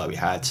AJ like we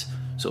had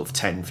sort of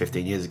 10,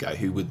 15 years ago,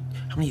 who would,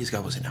 how many years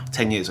ago was it now?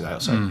 10 years ago or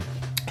so,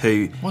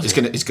 who is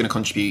going to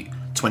contribute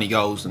 20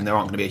 goals, and there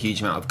aren't going to be a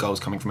huge amount of goals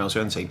coming from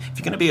elsewhere in the team. If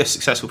you're going to be a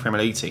successful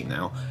Premier League team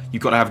now,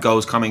 you've got to have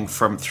goals coming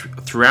from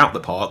throughout the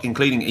park,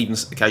 including even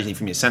occasionally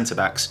from your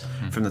centre-backs,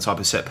 from the type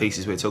of set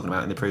pieces we were talking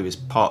about in the previous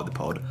part of the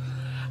pod.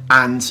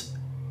 And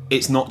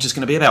it's not just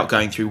going to be about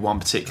going through one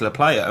particular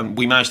player. And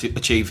we managed to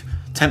achieve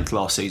 10th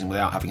last season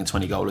without having a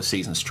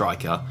 20-goal-a-season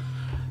striker.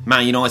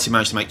 Man United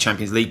managed to make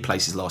Champions League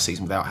places last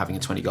season without having a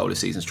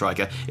 20-goal-a-season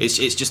striker. It's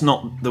just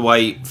not the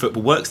way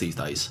football works these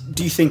days.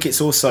 Do you think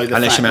it's also the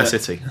unless fact you're Man that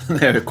City,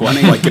 they're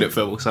quite good at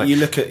football. So you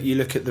look at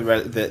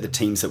the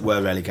teams that were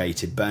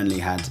relegated. Burnley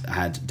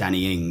had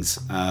Danny Ings,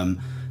 and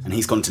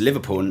he's gone to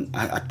Liverpool. And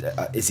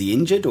is he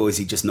injured or is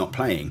he just not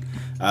playing?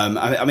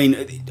 I mean,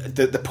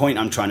 the point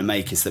I'm trying to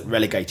make is that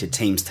relegated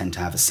teams tend to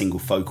have a single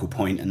focal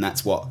point, and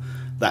that's what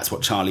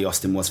Charlie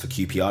Austin was for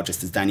QPR,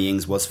 just as Danny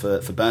Ings was for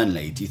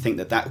Burnley. Do you think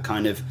that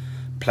kind of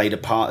played a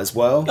part as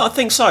well? I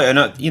think so. And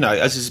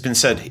as has been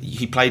said,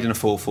 he played in a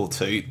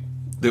 4-4-2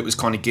 that was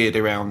kind of geared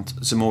around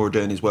Zamora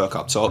doing his work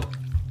up top,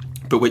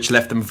 but which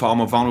left them far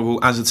more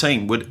vulnerable as a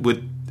team. Would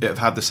it have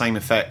had the same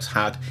effect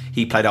had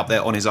he played up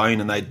there on his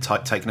own and they'd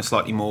taken a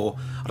slightly more,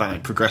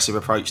 progressive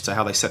approach to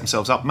how they set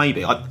themselves up?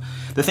 Maybe.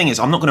 The thing is,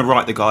 I'm not going to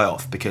write the guy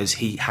off, because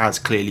he has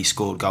clearly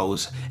scored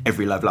goals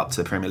every level up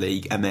to the Premier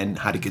League and then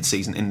had a good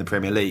season in the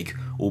Premier League,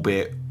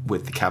 albeit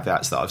with the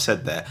caveats that I've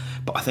said there.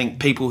 But I think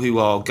people who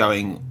are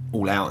going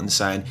all out and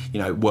saying,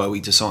 were we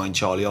to sign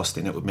Charlie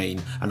Austin, it would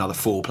mean another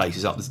 4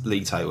 places up the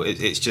league table.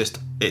 It's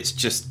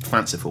just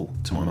fanciful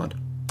to my mind.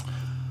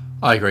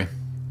 I agree.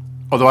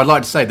 Although I'd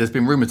like to say there's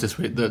been rumours this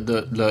week that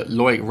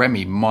Loic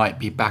Remy might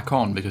be back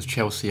on, because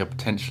Chelsea are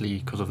potentially,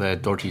 because of their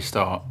dodgy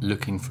start,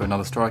 looking for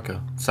another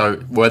striker.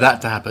 So were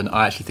that to happen,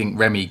 I actually think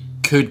Remy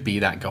could be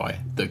that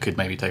guy that could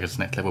maybe take us to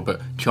the next level. But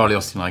Charlie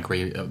Austin, I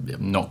agree,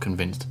 I'm not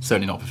convinced.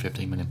 Certainly not for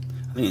 15 million.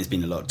 I think there's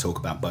been a lot of talk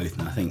about both,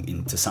 and I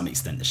think to some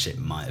extent the ship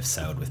might have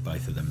sailed with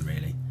both of them,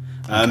 really.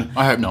 Okay.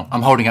 I hope not.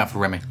 I'm holding out for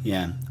Remy.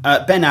 Yeah.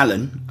 Ben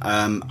Allen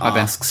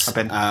asks...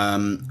 Hi,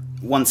 Ben.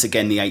 Once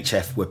again, the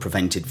HF were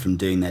prevented from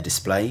doing their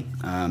display.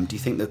 Do you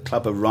think the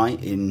club are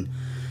right in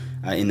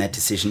their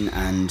decision,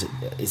 and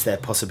is there a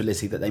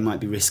possibility that they might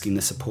be risking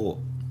the support?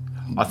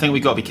 I think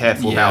we've got to be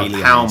careful about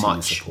how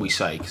much we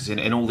say, because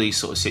in all these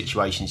sort of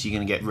situations you're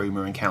going to get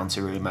rumour and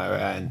counter-rumour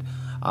and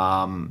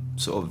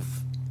sort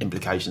of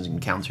implications and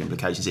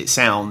counter-implications. It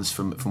sounds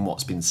from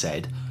what's been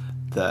said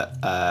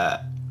that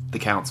the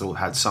council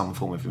had some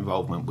form of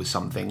involvement with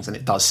some things, and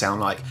it does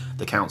sound like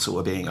the council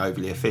are being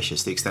overly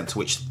officious. The extent to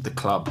which the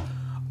club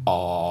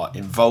are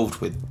involved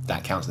with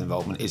that council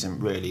involvement isn't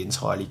really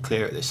entirely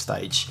clear at this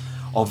stage.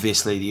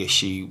 Obviously, the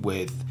issue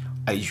with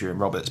Adrian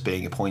Roberts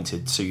being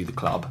appointed to the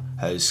club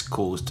has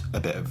caused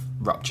a bit of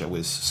rupture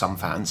with some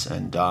fans,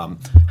 and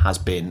has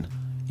been,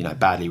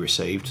 badly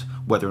received.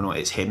 Whether or not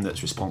it's him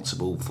that's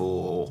responsible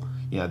for,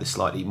 the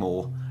slightly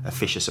more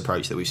officious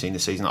approach that we've seen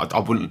this season, I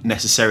wouldn't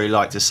necessarily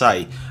like to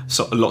say.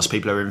 So lots of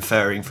people are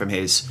inferring from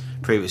his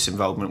previous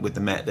involvement with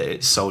the Met that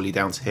it's solely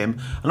down to him.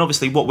 And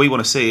obviously, what we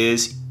want to see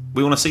is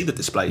the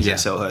displays at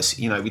Selhurst.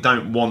 We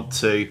don't want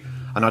to.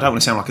 And I don't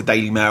want to sound like a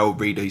Daily Mail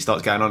reader who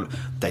starts going on.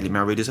 Daily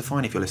Mail readers are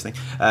fine if you're listening.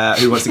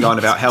 Who wants to go on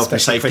about health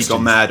and safety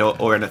gone mad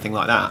or anything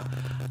like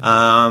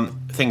that.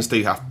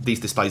 These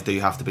displays do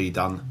have to be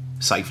done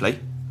safely.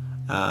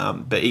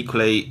 But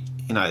equally,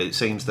 it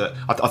seems that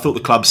I thought the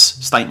club's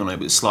statement on it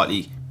was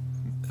slightly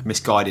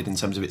misguided in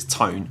terms of its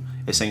tone.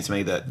 It seemed to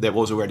me that there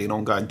was already an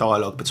ongoing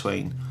dialogue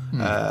between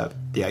the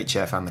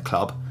HF and the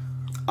club.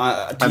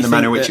 And the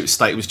manner in which it was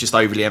stated was just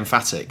overly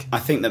emphatic. I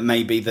think that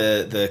maybe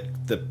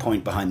the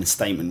point behind the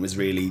statement was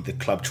really the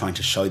club trying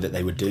to show that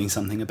they were doing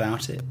something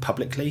about it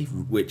publicly,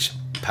 which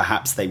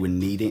perhaps they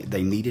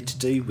needed to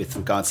do with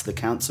regards to the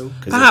council.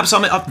 Perhaps,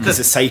 there's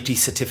the safety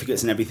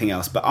certificates and everything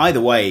else. But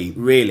either way,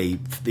 really,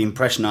 the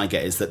impression I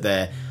get is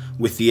that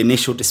with the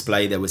initial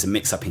display there was a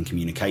mix-up in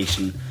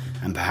communication,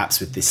 and perhaps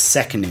with this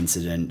second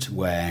incident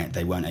where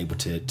they weren't able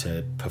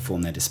to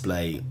perform their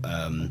display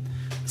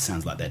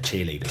sounds like they're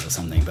cheerleaders or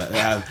something, but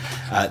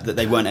that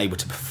they weren't able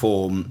to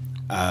perform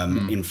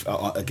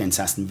against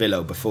Aston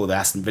Villa before the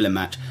Aston Villa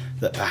match,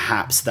 that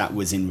perhaps that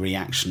was in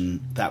reaction,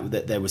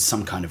 that there was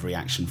some kind of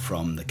reaction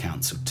from the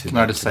council to. Can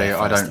I just say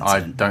I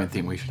don't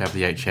think we should have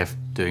the HF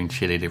doing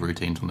cheerleader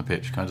routines on the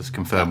pitch. Can I just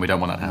confirm we don't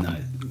want that to happen? No.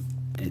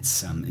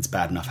 It's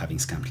bad enough having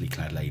scantily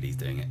clad ladies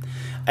doing it.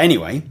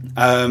 Anyway,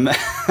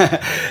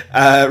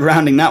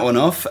 rounding that one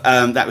off,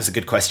 that was a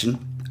good question.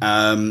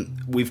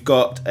 We've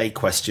got a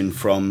question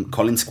from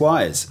Colin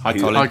Squires. Hi,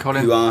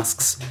 Colin. Who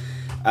asks,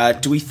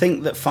 do we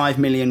think that $5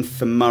 million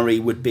for Murray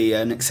would be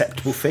an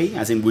acceptable fee?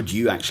 As in, would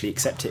you actually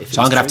accept it?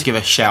 So I'm going to have to give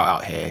a shout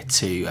out here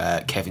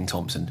to Kevin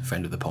Thompson,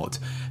 friend of the pod,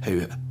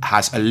 who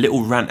has a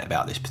little rant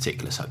about this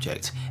particular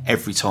subject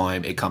every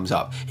time it comes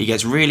up. He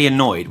gets really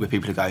annoyed with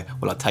people who go,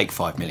 well, I'd take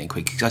 $5 million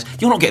quid. He goes,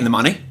 you're not getting the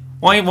money.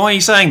 Why are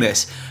you saying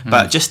this?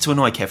 But just to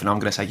annoy Kevin, I'm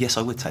going to say, yes,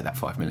 I would take that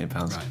 £5 million.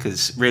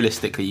 Because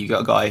realistically, you've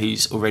got a guy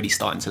who's already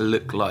starting to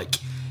look like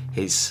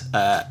his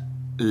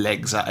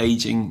legs are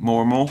ageing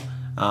more and more.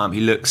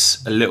 He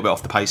looks a little bit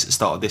off the pace at the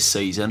start of this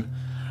season.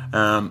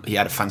 He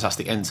had a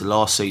fantastic end to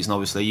last season,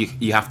 obviously.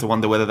 You have to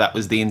wonder whether that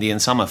was the Indian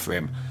summer for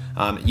him.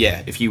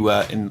 If you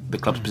were in the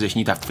club's position,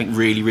 you'd have to think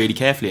really, really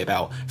carefully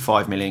about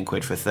 £5 million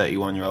quid for a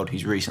 31-year-old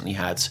who's recently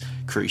had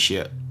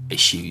cruciate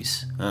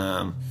issues.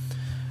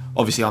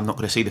 Obviously, I'm not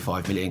going to see the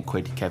 £5 million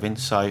quid, Kevin,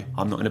 so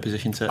I'm not in a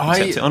position to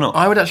accept it or not.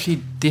 I would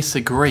actually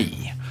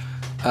disagree,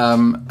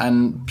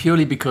 and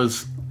purely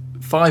because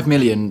 $5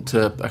 million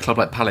to a club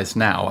like Palace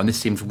now, and this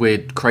seems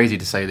weird, crazy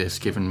to say this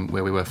given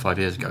where we were 5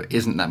 years ago,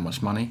 isn't that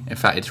much money. In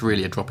fact, it's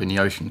really a drop in the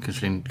ocean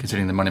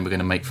considering the money we're going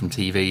to make from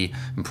TV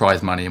and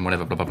prize money and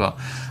whatever, blah, blah, blah.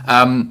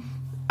 And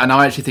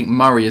I actually think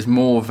Murray is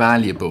more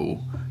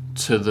valuable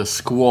to the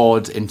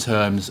squad in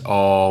terms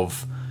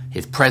of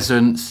his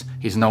presence.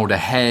 He's an older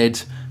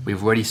head.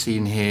 We've already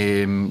seen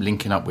him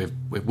linking up with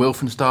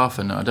Wilf and stuff,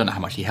 and I don't know how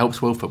much he helps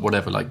Wilf, but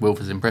whatever, like Wilf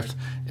has impressed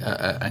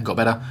and got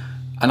better.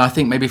 And I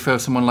think maybe for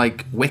someone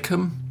like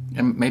Wickham,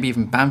 and maybe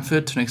even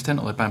Bamford to an extent,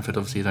 although Bamford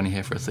obviously is only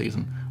here for a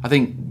season, I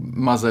think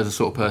Muzza is the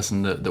sort of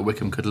person that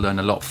Wickham could learn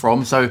a lot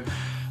from. So,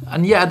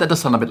 and yeah, that does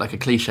sound a bit like a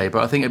cliche,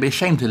 but I think it'd be a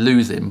shame to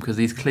lose him because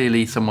he's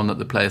clearly someone that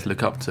the players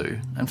look up to.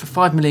 And for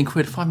 £5 million,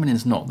 £5 million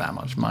is not that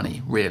much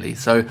money, really.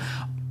 So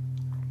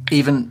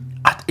even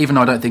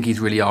though I don't think he's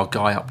really our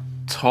guy up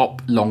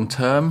top long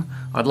term,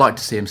 I'd like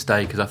to see him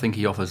stay because I think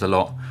he offers a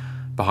lot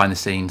behind the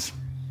scenes.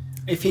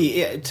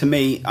 To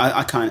me,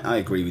 I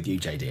agree with you,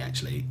 JD.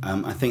 Actually,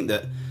 I think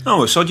that. Oh,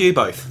 well, so do you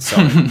both.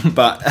 Sorry,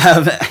 but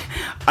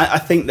I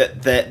think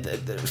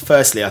that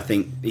firstly, I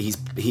think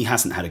he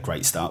hasn't had a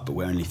great start, but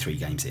we're only 3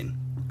 games in,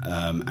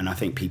 and I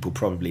think people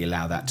probably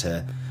allow that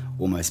to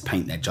almost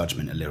paint their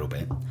judgment a little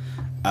bit.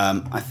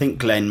 I think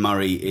Glenn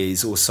Murray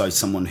is also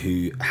someone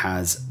who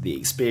has the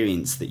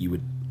experience that you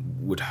would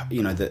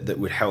that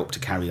would help to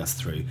carry us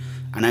through.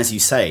 And as you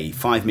say,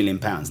 £5 million.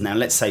 Now,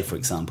 let's say, for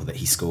example, that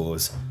he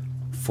scores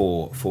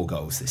four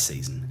goals this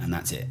season, and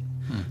that's it.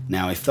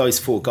 Now, if those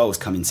 4 goals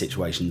come in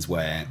situations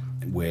where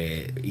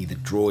we're either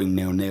drawing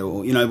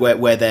 0-0, or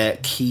where they're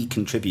key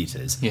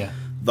contributors,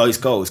 those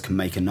goals can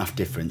make enough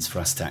difference for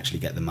us to actually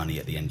get the money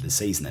at the end of the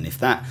season. And if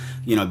that,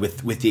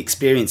 with the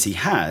experience he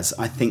has,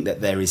 I think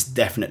that there is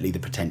definitely the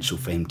potential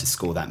for him to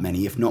score that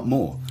many, if not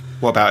more.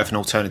 What about if an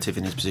alternative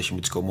in his position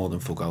would score more than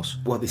 4 goals?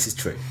 Well, this is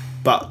true.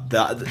 But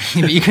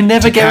you can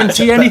never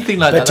guarantee anything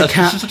like that.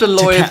 That's just a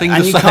lawyer thing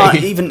to say.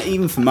 Can't,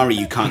 even for Murray,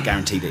 you can't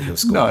guarantee that he'll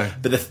score. No.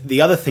 But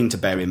the other thing to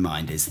bear in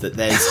mind is that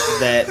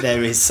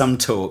there is some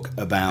talk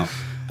about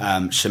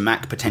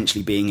Shamak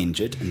potentially being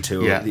injured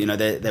until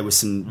there was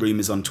some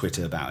rumours on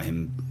Twitter about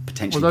him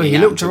potentially. Although being he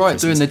out looked alright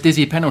doing the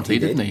dizzy penalty,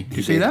 didn't he? Did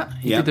you see that?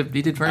 He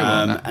did very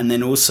well. On that. And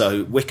then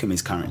also Wickham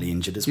is currently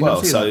injured as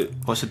well. So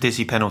what's a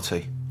dizzy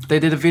penalty? They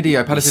did a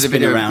video. Palace did a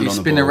video. You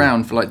spin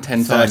around for like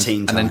 10 times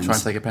and then try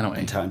and take a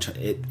penalty.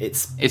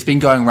 It's been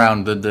going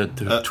around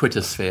the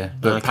Twitter sphere,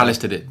 but Palace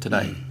did it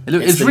today.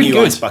 It's really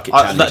good.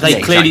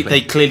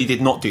 They clearly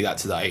did not do that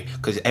today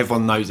because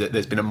everyone knows that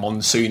there's been a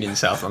monsoon in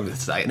South London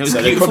today, and it was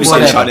beautiful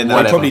sunshine in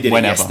there. They probably did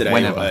it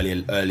yesterday or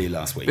earlier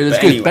last week. It was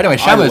good. But anyway,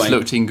 Showers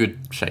looked in good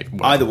shape.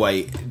 Either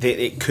way,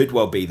 it could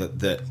well be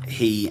that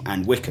he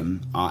and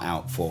Wickham are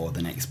out for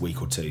the next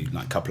week or two,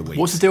 like a couple of weeks.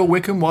 What's the deal with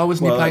Wickham? Why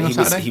wasn't he playing on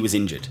Saturday? He was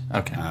injured.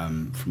 Okay.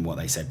 From what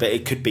they said, but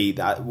it could be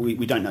that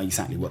we don't know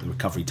exactly what the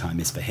recovery time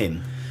is for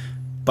him.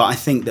 But I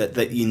think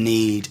that you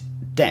need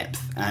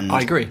depth, and I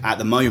agree. At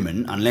the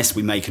moment, unless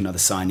we make another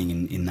signing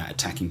in that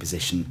attacking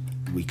position,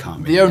 we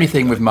can't. The only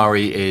thing with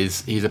Murray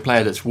is he's a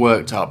player that's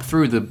worked up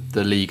through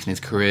the leagues in his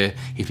career.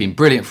 He's been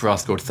brilliant for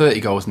us, scored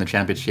 30 goals in the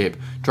Championship,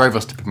 drove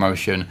us to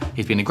promotion.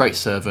 He's been a great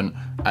servant,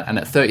 and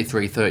at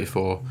 33,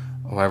 34,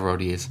 or however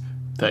old he is.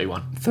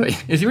 31. 30.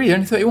 Is he really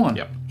only 31?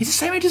 Yep. He's the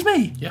same age as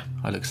me? Yeah.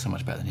 I look so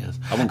much better than he does.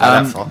 I won't go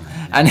that far.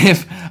 And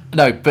if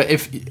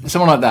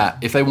someone like that,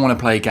 if they want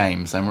to play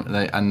games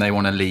and they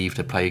want to leave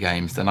to play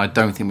games, then I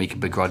don't think we can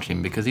begrudge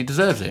him because he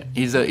deserves it.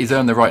 He's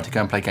earned the right to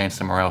go and play games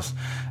somewhere else.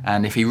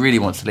 And if he really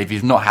wants to leave,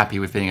 he's not happy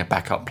with being a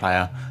backup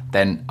player,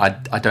 then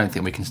I don't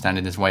think we can stand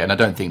in his way. And I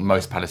don't think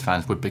most Palace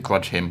fans would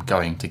begrudge him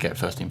going to get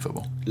first team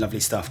football. Lovely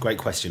stuff. Great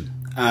question.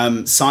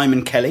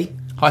 Simon Kelly.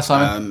 Hi,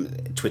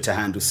 Simon. Twitter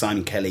handle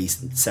Simon Kelly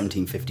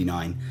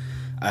 1759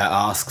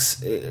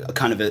 asks,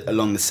 kind of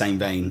along the same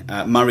vein,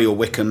 Murray or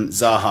Wickham,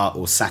 Zaha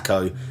or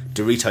Sacco,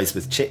 Doritos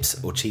with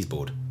chips or cheese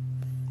board?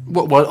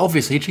 Well,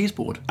 obviously cheese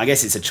board. I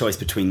guess it's a choice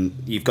between.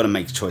 You've got to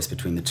make a choice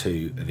between the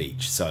two of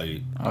each. So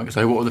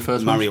what were the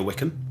first Murray ones? or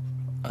Wickham?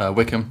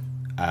 Wickham.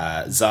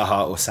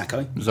 Zaha or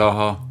Sacco?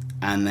 Zaha.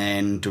 And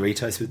then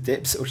Doritos with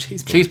dips or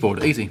cheese board? Cheese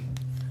board, easy.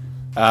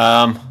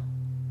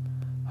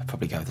 I'd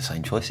probably go with the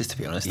same choices, to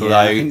be honest. Yeah,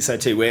 I think so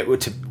too.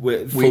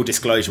 We're full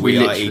disclosure, we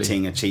are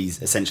eating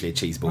essentially a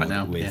cheese board right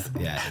now, with.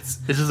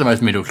 This is the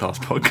most middle class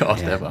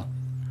podcast ever.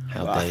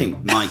 I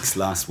think Mike's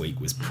last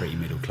week was pretty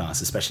middle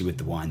class, especially with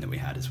the wine that we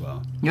had as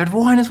well. You had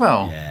wine as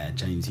well? Yeah,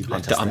 James, you've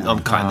let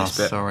I'm cutting this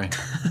bit. Sorry.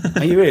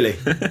 Are you really?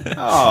 Oh,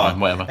 fine,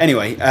 whatever.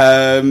 Anyway,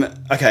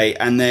 okay,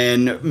 and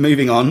then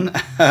moving on.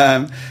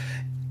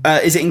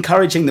 Is it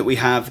encouraging that we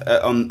have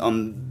on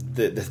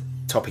the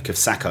topic of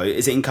Sacco?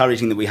 Is it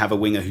encouraging that we have a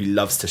winger who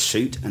loves to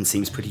shoot and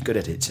seems pretty good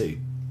at it too?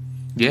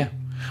 Yeah.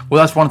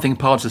 Well, that's one thing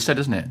Pards has said,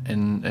 isn't it?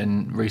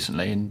 In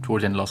recently,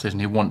 towards the end of last season,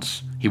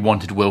 he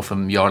wanted Will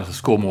from Yard to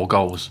score more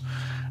goals,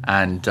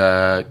 and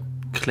I'd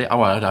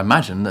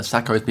imagine that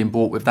Sacco has been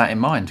bought with that in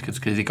mind because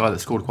he's a guy that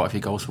scored quite a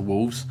few goals for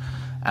Wolves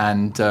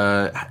and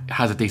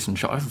has a decent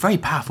shot, a very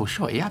powerful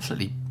shot.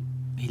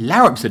 He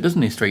larrups it,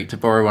 doesn't he, Street, to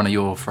borrow one of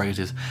your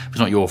phrases. It's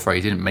not your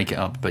phrase, you didn't make it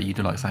up, but you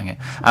do like saying it.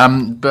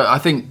 But I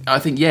think,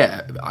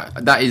 yeah,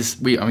 that is.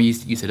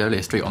 You said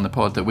earlier, Street, on the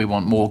pod, that we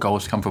want more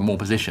goals to come from more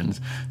positions.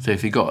 So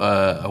if you've got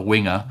a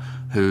winger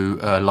who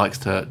likes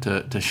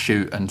to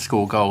shoot and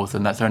score goals,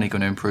 then that's only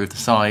going to improve the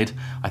side.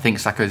 I think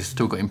Sacco's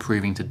still got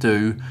improving to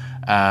do,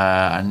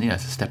 and to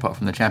step up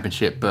from the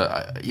Championship.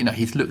 But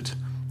he's looked.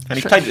 And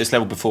he's played at this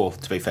level before,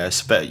 to be fair.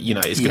 But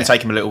it's going to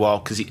take him a little while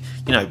because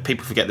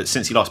people forget that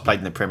since he last played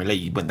in the Premier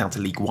League, he went down to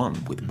League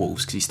One with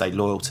Wolves because he stayed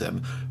loyal to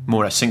them.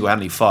 More or less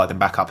single-handedly fired them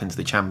back up into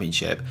the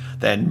Championship.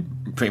 Then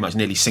pretty much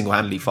nearly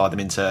single-handedly fired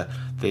them into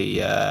the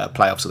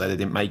playoffs, although they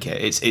didn't make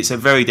it. It's a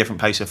very different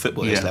pace of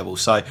football at this level.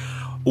 So,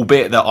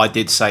 albeit that I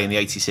did say in the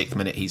 86th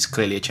minute he's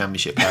clearly a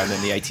Championship player, and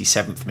then the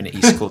 87th minute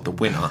he scored the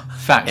winner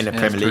in a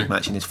Premier League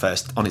match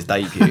on his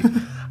debut.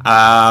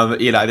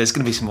 There's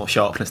going to be some more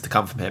sharpness to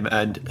come from him,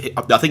 and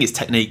I think his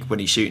technique when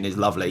he's shooting is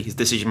lovely. His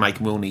decision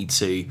making will need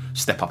to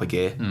step up a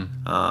gear.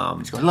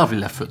 He's got a lovely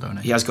left foot, though,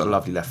 hasn't he? He has got a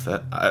lovely left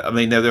foot.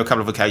 There were a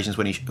couple of occasions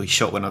when he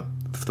shot when I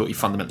thought he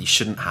fundamentally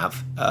shouldn't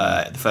have.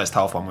 The first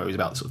half one where he was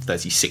about sort of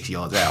 36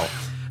 yards out,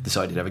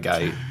 decided to have a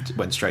go,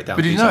 went straight down.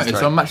 But did you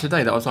notice on Match of the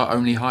Day that was our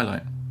only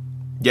highlight?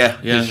 Yeah,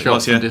 his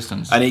shots from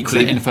distance, and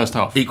equally in the first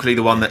half. Equally,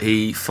 the one that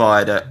he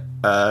fired at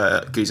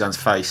Guzan's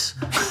face,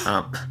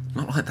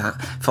 not like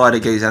that. Fired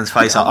at Guzan's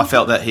face. I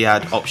felt that he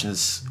had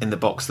options in the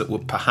box that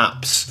would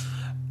perhaps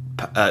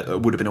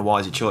would have been a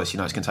wiser choice.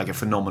 It's going to take a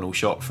phenomenal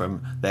shot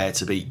from there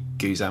to beat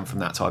Guzan from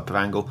that type of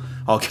angle.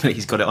 Arguably,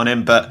 he's got it on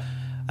him, but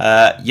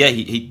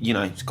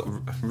he's got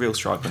a real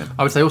strike in him.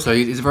 I would say also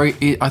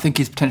I think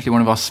he's potentially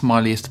one of our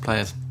smiliest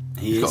players.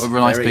 He's got a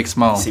real nice big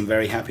smile. He seemed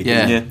very happy.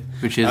 Yeah.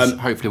 Which is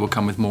hopefully will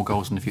come with more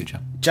goals in the future.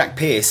 Jack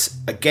Pearce,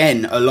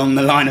 again along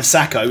the line of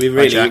Sacco, we're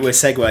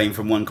segueing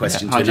from one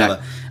question to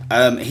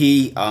another.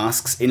 He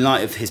asks, in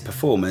light of his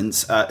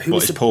performance,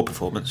 poor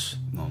performance?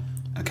 Well,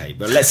 okay,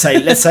 but let's for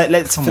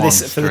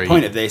the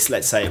point of this,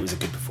 let's say it was a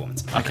good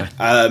performance. Okay.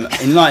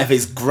 In light of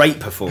his great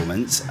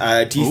performance,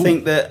 do you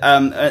think that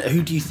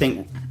who do you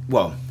think?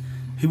 Well,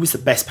 who was the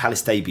best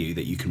Palace debut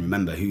that you can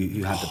remember?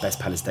 Who had the best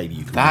Palace debut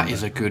you can remember? That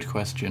is a good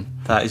question.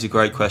 That is a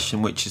great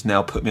question, which has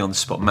now put me on the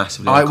spot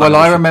massively.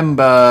 I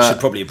remember. I should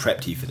probably have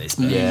prepped you for this.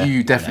 But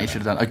you definitely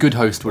should have done. A good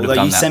host would have done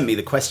that. Although you sent me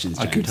the questions,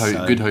 James,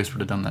 a good host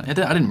would have done that.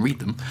 I didn't read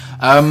them.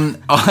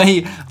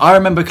 I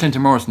remember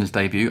Clinton Morrison's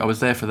debut. I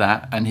was there for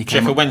that, and he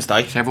came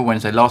Sheffield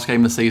Wednesday, last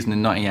game of the season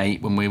in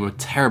 '98 when we were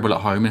terrible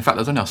at home. In fact,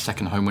 that was only our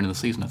second home win of the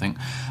season, I think.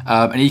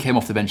 And he came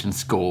off the bench and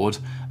scored.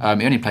 He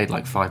only played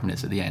like 5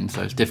 minutes at the end,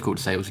 so it's difficult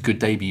to say it was a good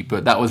debut.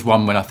 But that was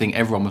one when I think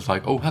everyone was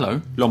like, "Oh,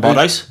 hello,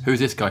 Lombardo's. Who's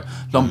this guy?"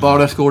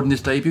 Lombardo scored in his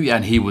debut,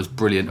 and he was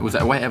brilliant. Was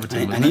that away at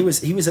Everton? And he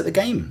was at the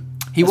game.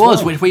 He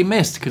was, which we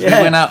missed because we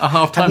went out at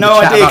half time. No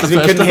idea because we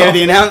couldn't hear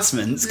the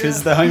announcements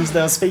because the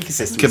Homesdale speaker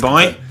system.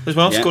 Kabay as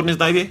well scored in his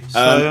debut.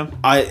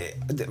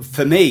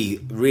 For me,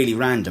 really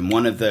random.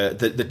 One of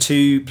the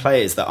two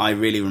players that I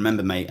really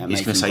remember making.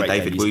 He's going to say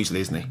David Woosley,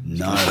 isn't he?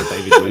 No,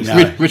 David Woosley.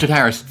 No. Richard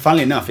Harris.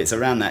 Funnily enough, it's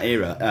around that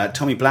era.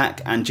 Tommy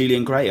Black and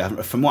Julian Gray.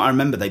 From what I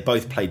remember, they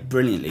both played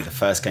brilliantly the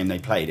first game they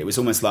played. It was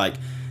almost like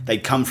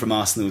they'd come from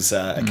Arsenal's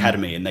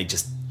academy and they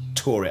just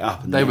tore it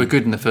up. And they were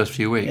good in the first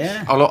few weeks.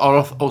 Yeah. I'll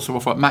also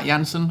offer Matt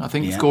Jansen, I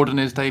think, scored in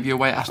his debut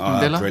away at Aston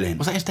Villa. Brilliant.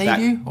 Was that his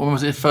debut? Or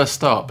was it his first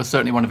start? But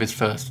certainly one of his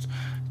first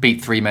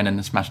beat 3 men and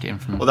then smashed it in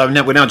from. Although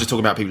we're now just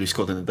talking about people who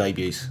scored in the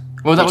debuts.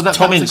 Well,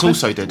 Tom Ince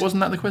also did.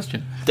 Wasn't that the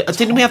question?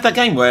 Didn't we have that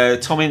game where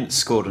Tom Ince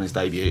scored on his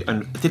debut?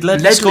 And did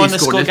Ledley score in the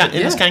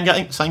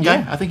same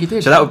game? I think he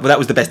did. So that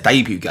was the best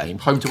debut game.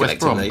 Home to West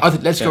Brom. I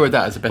think let's go with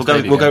that as the best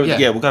debut we'll go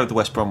game. with the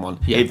West Brom one.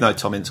 Yeah. Even though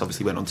Tom Ince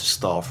obviously went on to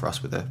star for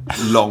us with a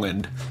long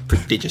and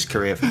prodigious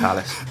career for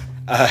Palace.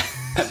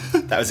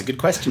 That was a good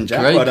question, Jack.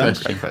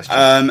 Great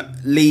question.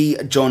 Lee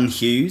John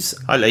Hughes.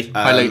 Hi, Lee.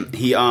 Hi, Lee.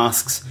 He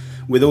asks,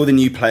 with all the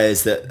new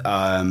players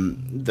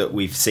that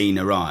we've seen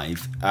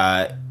arrive,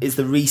 is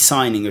the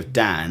re-signing of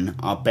Dan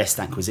our best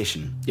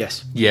acquisition?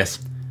 Yes.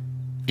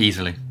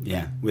 Easily.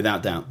 Yeah,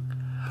 without doubt.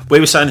 We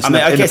were saying this in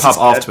the pub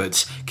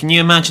afterwards. Can you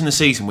imagine the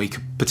season we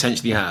could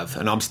potentially have,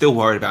 and I'm still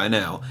worried about it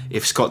now,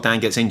 if Scott Dan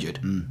gets injured?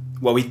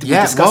 Well, we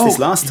discussed this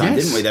last time,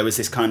 didn't we? There was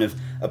this kind of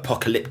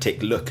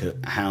apocalyptic look at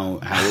how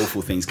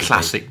awful things could be.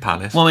 Classic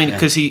Palace. Well, I mean,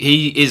 because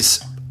he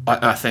is,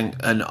 I think,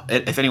 and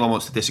if anyone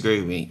wants to disagree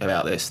with me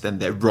about this, then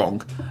they're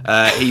wrong.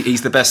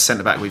 He's the best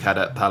centre-back we've had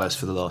at Palace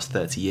for the last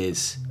 30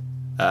 years.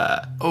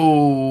 I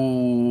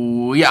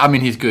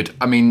mean, he's good.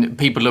 I mean,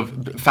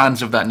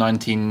 fans of that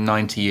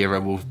 1990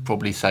 era will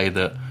probably say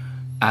that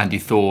Andy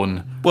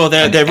Thorne. Well,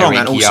 they're wrong,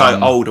 and also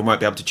Young, old and won't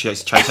be able to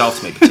chase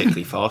after me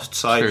particularly fast.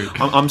 So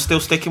I'm still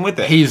sticking with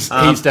it. He's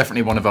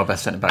definitely one of our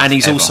best centre backs, and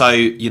he's ever.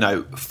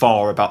 also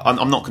far above.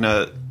 I'm not going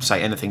to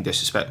say anything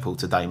disrespectful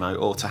to Damo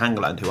or to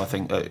Hangeland, who I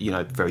think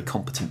are very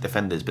competent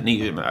defenders, but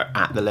neither of them are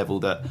at the level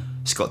that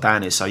Scott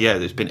Dan is. So yeah,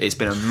 it's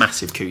been a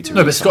massive coup to.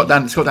 No, but Scott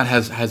Dan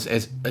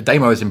has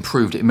Damo has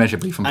improved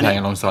immeasurably from playing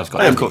alongside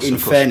Scott Dan. In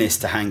fairness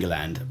to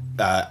Hangeland,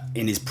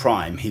 in his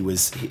prime, there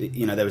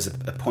was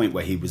a point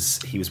where he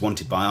was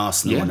wanted by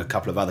Arsenal and a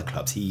couple of other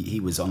clubs. He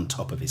was on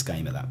top of his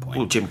game at that point.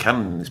 Well, Jim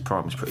Cannon in his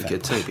prime was pretty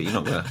good too, but you're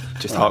not going to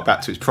just hark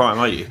back to his prime,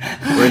 are you?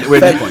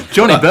 Fair point.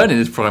 Johnny Byrne in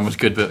his prime was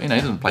good, but he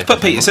doesn't play.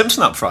 Put Peter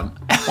Simpson up front.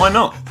 Why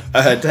not?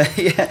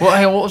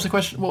 Well, what was the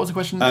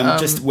question?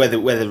 Just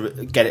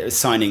whether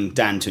signing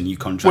Dan to a new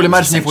contract. Well,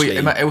 imagine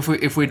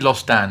if we'd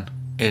lost Dan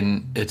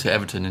to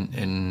Everton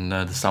in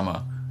the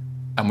summer,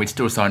 and we'd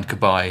still signed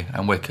Cabaye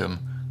and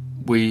Wickham.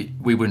 We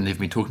wouldn't even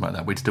be talking about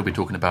that. We'd still be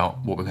talking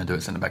about what we're going to do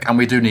at centre back, and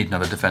we do need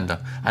another defender.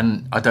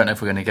 And I don't know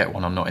if we're going to get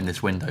one or not in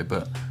this window.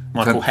 But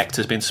Michael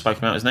Hector's been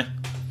spoken about, isn't he?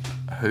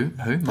 Who?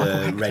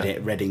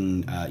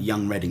 The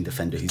young Reading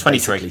defender who's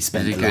 23. basically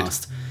spent the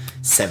last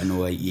 7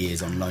 or 8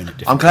 years on loan at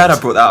different I'm glad clubs.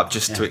 I brought that up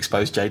just to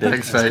expose JD.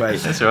 That's great.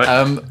 That's all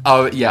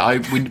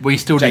right. We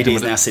still need. JD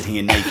is now sitting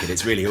in naked.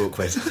 It's really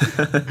awkward.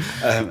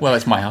 Well,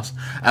 it's my house.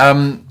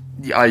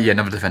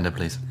 Another defender,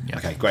 please. Yeah.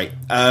 Okay, great.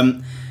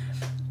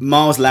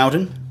 Miles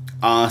Loudon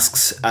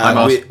asks, with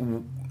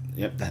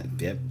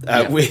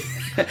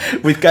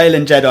Gale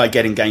and Jedi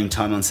getting game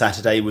time on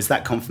Saturday, was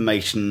that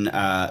confirmation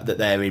that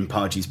they're in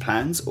Pardew's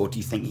plans, or do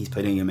you think he's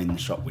putting them in the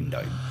shop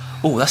window?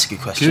 Oh, that's a good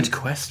question. Good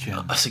question.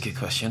 That's a good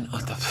question. I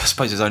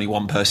suppose there's only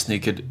one person who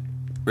could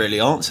really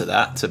answer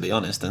that, to be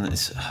honest, and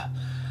it's I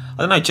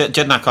don't know.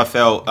 Jednak, I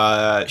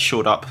felt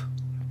shored up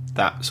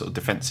that sort of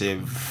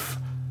defensive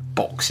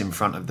box in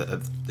front of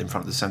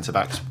the centre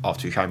backs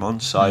after he came on.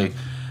 So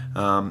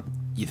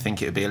you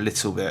think it would be a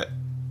little bit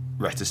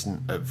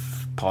reticent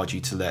of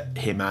Pardew to let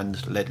him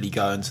and Ledley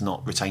go and to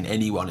not retain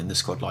anyone in the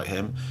squad like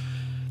him.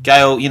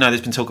 Gale,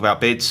 there's been talk about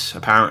bids.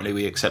 Apparently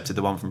we accepted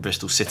the one from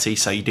Bristol City,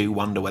 so you do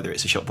wonder whether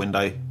it's a shop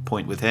window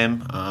point with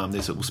him.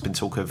 There's also been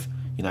talk of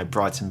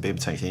Brighton being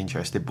potentially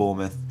interested,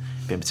 Bournemouth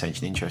being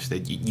potentially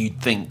interested. You'd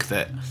think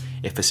that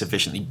if a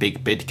sufficiently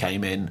big bid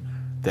came in,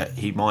 that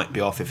he might be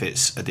off if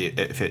it's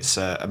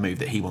a move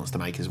that he wants to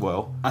make as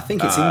well. I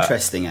think it's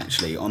interesting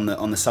actually on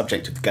the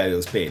subject of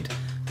Gale's bid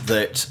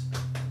that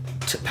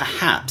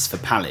perhaps for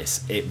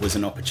Palace it was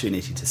an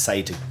opportunity to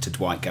say to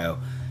Dwight Gale,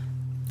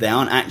 they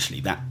aren't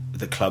actually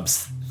the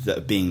clubs that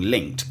are being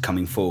linked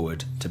coming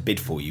forward to bid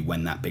for you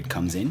when that bid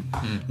comes in.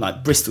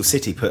 Like Bristol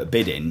City put a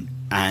bid in,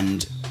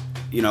 and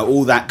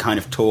all that kind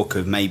of talk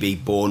of maybe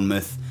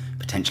Bournemouth,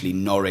 potentially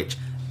Norwich,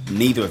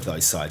 neither of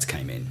those sides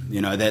came in.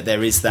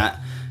 There is that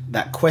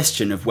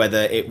question of whether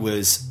it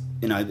was,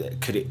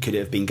 could it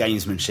have been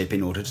gamesmanship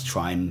in order to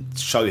try and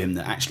show him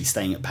that actually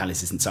staying at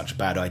Palace isn't such a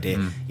bad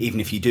idea, even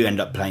if you do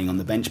end up playing on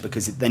the bench,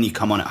 because then you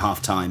come on at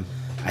half time,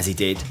 as he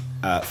did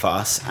for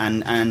us,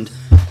 and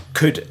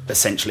could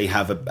essentially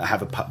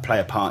play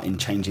a part in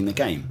changing the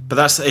game. But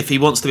that's if he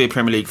wants to be a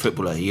Premier League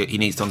footballer, he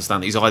needs to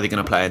understand that he's either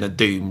going to play in a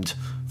doomed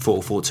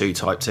 4-4-2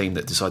 type team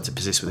that decides to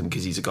persist with him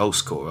because he's a goal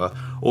scorer,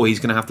 or he's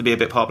going to have to be a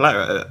bit part player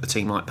at a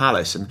team like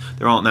Palace, and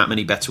there aren't that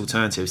many better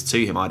alternatives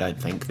to him, I don't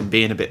think, than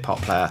being a bit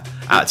part player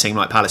at a team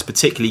like Palace,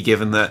 particularly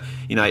given that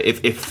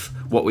if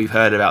what we've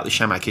heard about the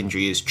Shamak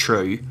injury is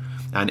true,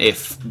 and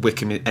if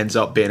Wickham ends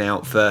up being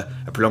out for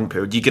a prolonged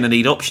period, you're going to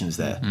need options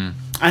there.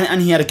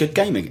 And he had a good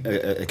game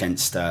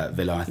against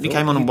Villa, I thought. He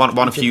came on and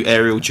won a few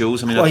aerial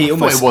duels. I mean, it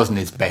wasn't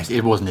his best.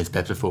 It wasn't his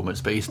best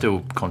performance, but he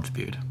still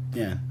contributed.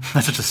 Yeah,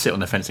 let's just sit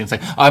on the fence and say,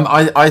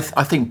 I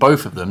think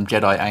both of them,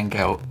 Jedi and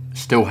Gale,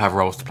 still have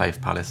roles to play for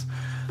Palace.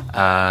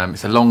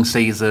 It's a long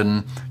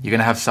season. You're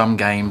going to have some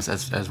games,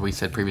 as we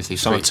said previously.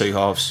 Some 2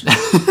 halves.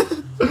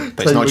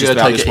 But it's not just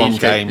about this one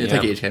game.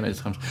 Take it each game at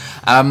a time.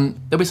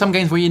 There'll be some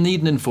games where you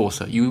need an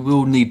enforcer. You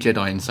will need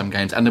Jedi in some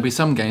games, and there'll be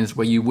some games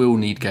where you will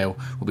need Gale.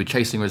 Will be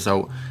chasing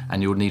result,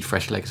 and you'll need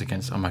fresh legs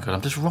against. Oh my god,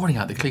 I'm just rolling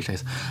out the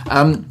cliches.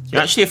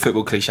 You're actually a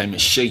football cliche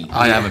machine.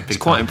 I am a big. It's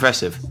quite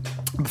impressive.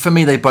 For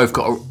me, they both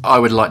got. I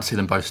would like to see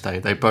them both stay.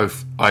 They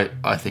both,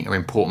 I think, are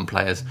important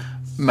players.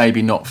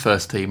 Maybe not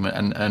first team,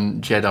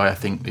 and Jedi, I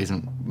think,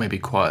 isn't maybe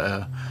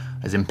quite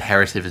as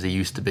imperative as he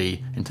used to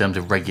be in terms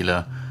of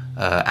regular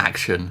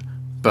action.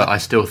 But I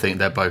still think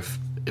they're both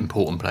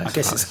important players. I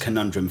guess it's a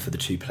conundrum for the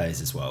two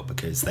players as well,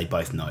 because they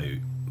both know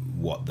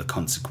what the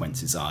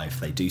consequences are if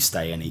they do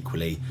stay, and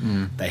equally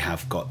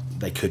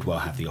they could well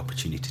have the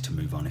opportunity to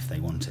move on if they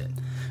want it.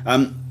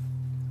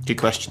 Good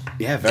question.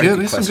 Yeah, very good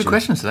question. Some good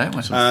questions today,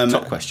 haven't we?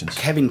 Top questions.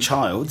 Kevin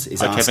Childs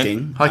is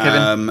asking, Hi,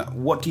 Kevin.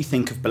 what do you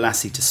think of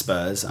Balassi to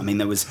Spurs? I mean,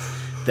 there was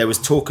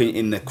talk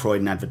in the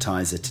Croydon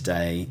Advertiser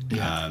today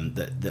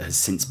that has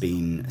since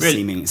been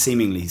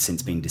seemingly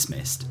since been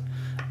dismissed.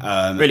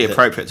 Really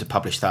appropriate to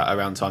publish that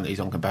around the time that he's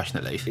on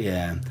compassionate leave.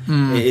 Yeah,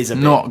 it is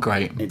not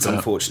great. It's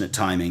unfortunate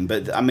timing,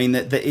 but I mean,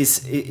 do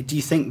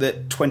you think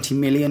that 20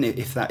 million,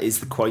 if that is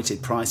the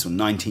quoted price, or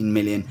 19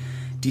 million?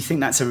 Do you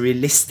think that's a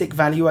realistic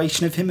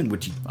valuation of him? And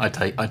would you? I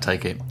take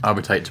it. I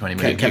would take 20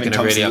 million. Kevin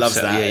Thompson loves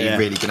that. Yeah, you're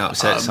really going to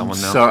upset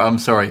someone now. I'm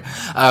sorry.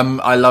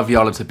 I love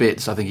Yala to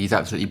bits. I think he's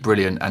absolutely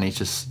brilliant, and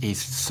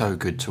he's so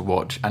good to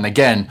watch. And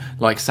again,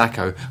 like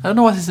Sacco, I don't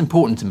know why this is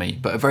important to me,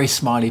 but a very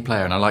smiley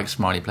player, and I like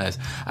smiley players.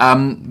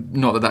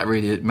 Not that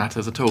really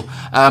matters at all.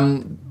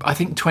 I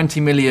think 20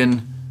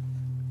 million.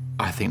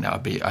 I think that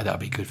would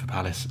be good for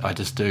Palace. I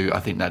just do. I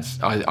think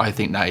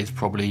that is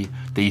probably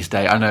these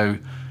days. I know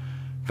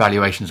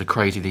valuations are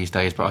crazy these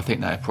days, but I think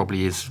that it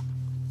probably is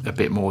a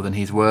bit more than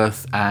he's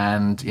worth,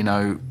 and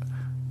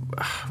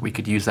we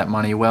could use that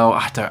money well.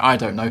 I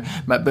don't know,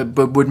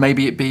 but would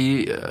maybe it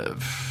be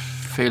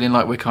feeling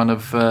like we're kind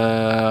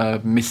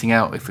of missing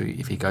out if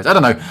he goes? I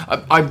don't know.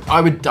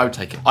 I would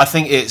take it. I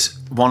think it's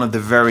one of the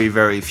very,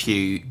 very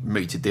few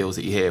mooted deals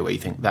that you hear where you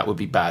think that would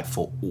be bad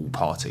for all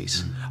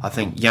parties. I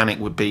think Yannick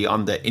would be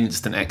under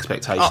instant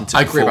expectation to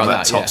perform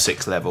at top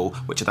 6 level,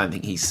 which I don't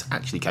think he's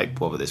actually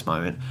capable of at this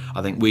moment.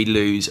 I think we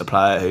lose a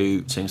player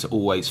who seems to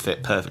always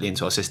fit perfectly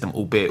into our system,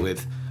 albeit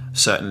with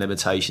certain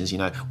limitations.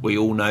 We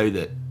all know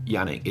that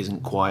Yannick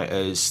isn't quite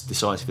as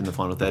decisive in the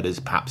final third as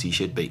perhaps he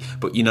should be,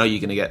 but you're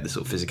going to get the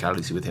sort of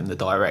physicality with him, the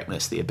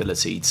directness, the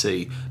ability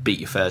to beat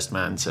your first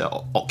man, to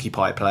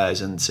occupy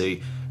players, and to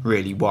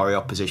really worry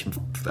opposition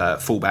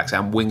fullbacks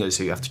and wingers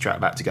who have to track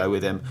back to go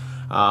with him.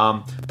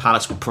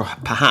 Palace will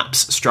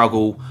perhaps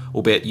struggle,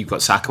 albeit you've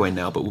got Sacco in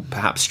now, but will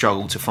perhaps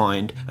struggle to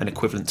find an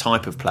equivalent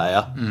type of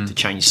player to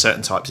change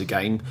certain types of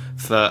game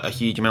for a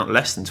huge amount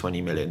less than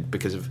 20 million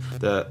because of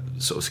the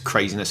sort of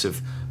craziness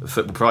of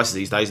football prices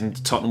these days,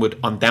 and Tottenham would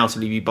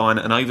undoubtedly be buying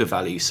at an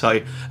overvalue.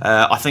 So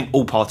I think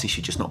all parties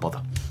should just not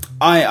bother.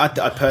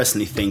 I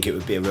personally think it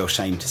would be a real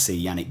shame to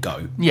see Yannick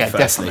go. Yeah,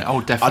 firstly. definitely.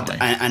 Oh, definitely.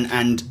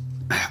 And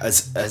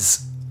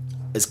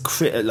as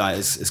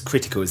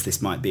critical as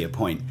this might be a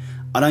point,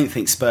 I don't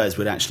think Spurs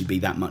would actually be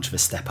that much of a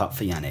step up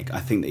for Yannick. I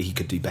think that he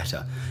could do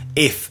better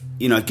if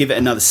give it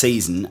another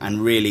season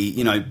and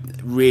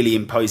really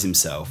impose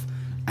himself,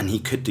 and he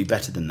could do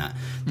better than that.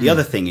 The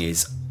other thing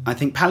is, I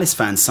think Palace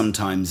fans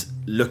sometimes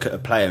look at a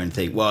player and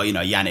think, well,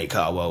 Yannick,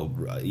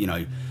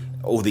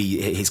 all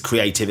his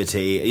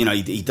creativity,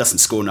 he doesn't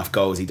score enough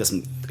goals, he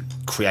doesn't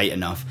create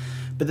enough.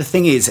 But the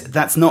thing is,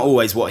 that's not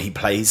always what he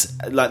plays.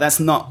 Like that's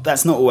not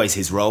always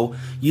his role.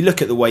 You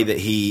look at the way that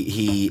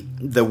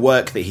the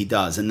work that he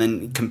does, and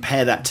then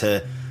compare that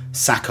to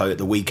Sacco at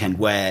the weekend,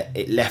 where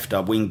it left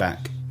our wing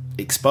back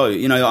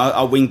exposed.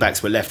 Our wing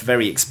backs were left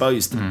very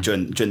exposed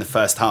during the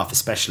first half,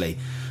 especially.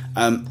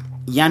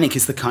 Yannick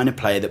is the kind of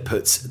player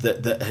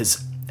that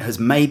has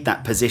made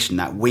that position,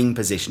 that wing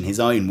position, his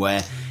own,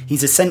 where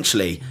he's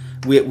essentially.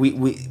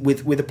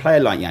 With a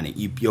player like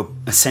Yannick, you're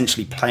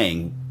essentially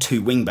playing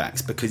two wing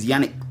backs because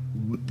Yannick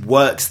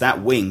works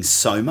that wing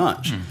so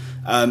much,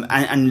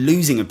 and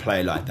losing a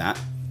player like that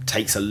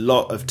takes a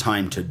lot of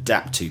time to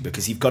adapt to,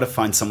 because you've got to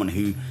find someone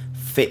who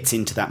fits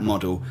into that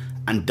model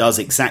and does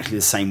exactly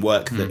the same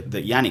work that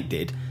Yannick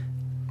did.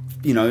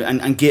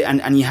 And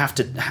you have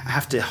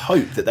to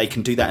hope that they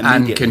can do that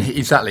immediately. And can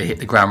exactly hit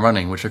the ground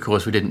running, which of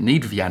course we didn't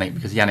need with Yannick,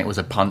 because Yannick was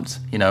a punt,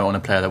 on a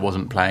player that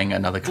wasn't playing at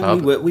another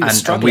club. We were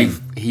struggling.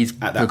 He's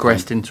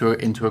progressed into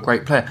a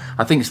great player.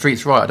 I think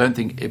Street's right. I don't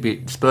think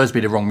Spurs would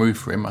be the wrong move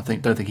for him.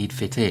 Don't think he'd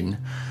fit in,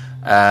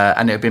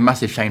 and it would be a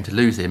massive shame to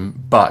lose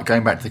him. But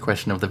going back to the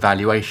question of the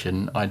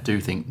valuation, I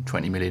do think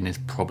 20 million is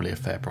probably a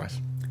fair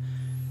price.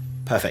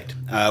 Perfect.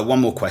 One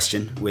more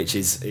question, which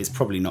is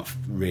probably not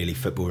really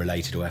football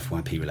related or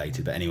FYP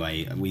related, but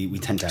anyway, we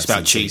tend to have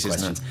about cheese,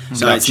 questions. Isn't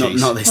it? No, it's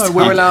not this time.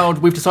 We're allowed.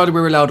 We've decided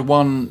we're allowed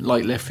one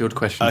left field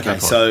question. Okay,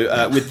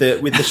 so with the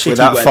shitty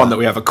without weather, fun that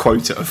we have a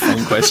quota of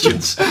fun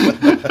questions.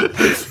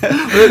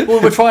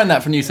 We're trying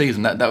that for new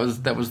season. That was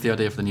the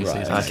idea for the new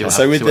season. Okay.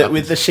 So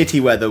with the shitty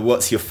weather,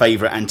 what's your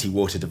favourite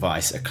anti-water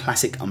device? A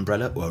classic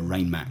umbrella or a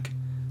rain mac?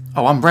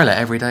 Oh, umbrella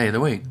every day of the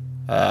week.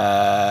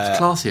 It's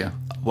classier.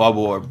 Well, I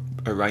wore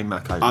a rain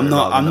mac over. I'm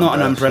not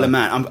an umbrella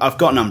man. I've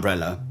got an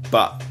umbrella,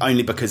 but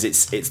only because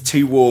it's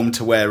too warm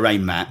to wear a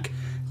rain mac,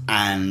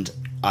 and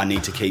I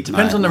need to keep.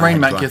 Depends on the rain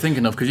head mac dry. you're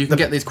thinking of, because you can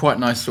get these quite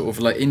nice sort of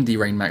like indie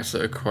rain macs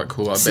that are quite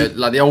cool.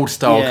 Like the old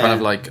style kind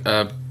of like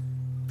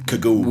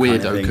Cagoule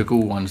weirdo kind of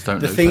Cagoule ones. Don't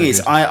the look thing so is,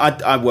 good.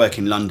 I work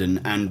in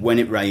London, and when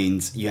it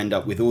rains, you end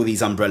up with all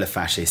these umbrella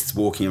fascists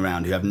walking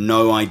around who have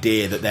no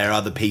idea that there are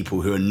other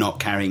people who are not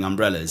carrying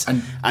umbrellas,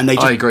 and they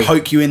just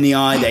poke you in the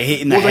eye. They're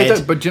hitting the head. They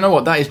don't, but do you know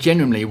what? That is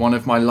genuinely one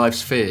of my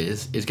life's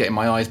fears: is getting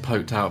my eyes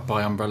poked out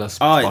by umbrella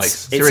spikes. It's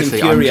Seriously,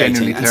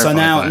 infuriating. I'm and so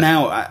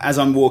now, as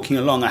I'm walking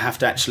along, I have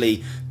to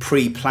actually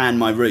pre-plan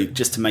my route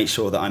just to make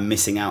sure that I'm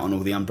missing out on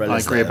all the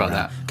umbrellas. I agree about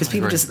that, because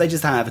people just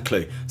don't have a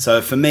clue.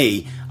 So for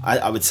me,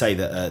 I would say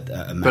that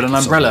but an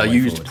umbrella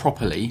used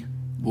properly,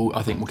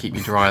 I think will keep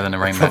you drier than a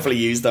rain mac. Properly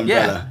used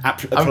umbrella,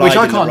 which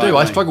I can't do.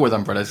 I struggle with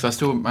umbrellas, so I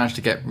still manage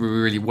to get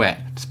really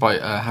wet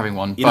despite having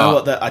one. You know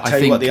what? I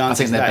tell you what the answer. I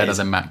think to they're that better is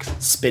than Max.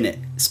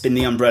 Spin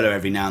the umbrella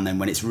every now and then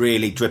when it's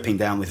really dripping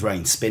down with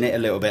rain. Spin it a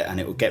little bit, and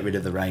it will get rid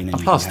of the rain. And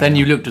plus, then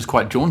you look just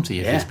quite jaunty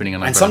if you're spinning an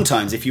umbrella. And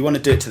sometimes, if you want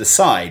to do it to the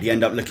side, you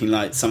end up looking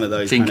like some of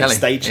those Gene kind of Kelly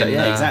stage show.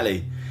 Yeah,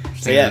 exactly.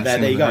 So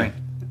there you go.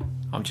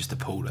 I'm just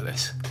appalled at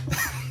this.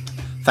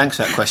 Thanks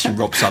for that question,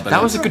 Rob Sutherland.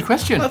 That was a good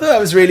question. I thought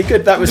that was really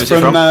good. That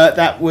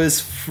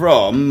was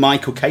from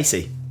Michael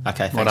Casey. Okay,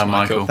 thanks, well done,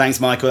 Michael. Thanks,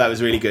 Michael. That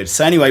was really good.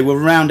 So anyway, we'll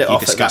round it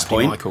off at that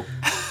point. Michael.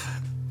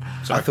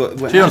 I thought,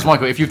 to be honest,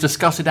 Michael, if you've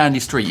disgusted Andy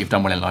Street, you've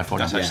done well in life.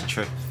 That's actually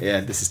true. Yeah,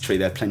 this is true.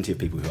 There are plenty of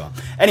people who are.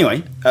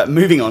 Anyway,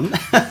 moving on.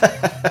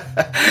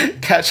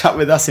 Catch up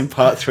with us in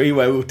part 3,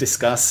 where we'll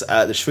discuss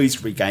the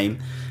Shrewsbury game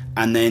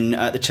and then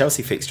the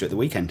Chelsea fixture at the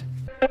weekend.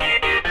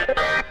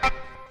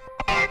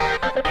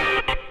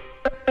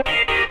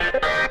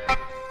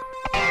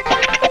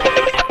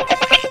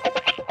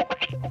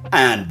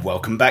 And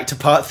welcome back to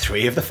part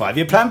 3 of the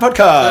 5-Year Plan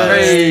podcast.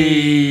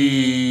 Hey.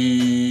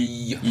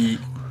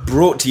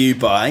 Brought to you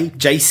by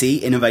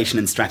JC Innovation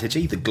and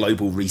Strategy, the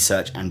global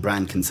research and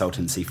brand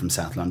consultancy from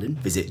South London.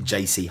 Visit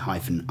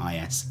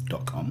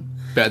jc-is.com.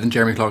 Better than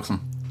Jeremy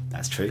Clarkson.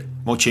 That's true.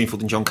 More tuneful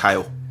than John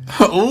Cale.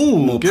 Oh,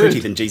 more pretty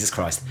than Jesus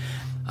Christ.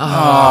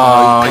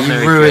 Oh,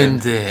 you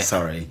ruined it.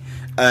 Sorry.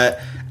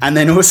 And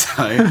then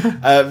also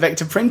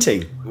Vector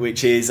Printing,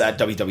 which is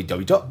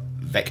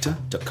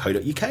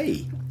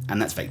www.vector.co.uk. And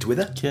that's Vector with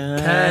a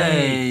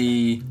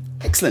K.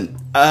 Excellent.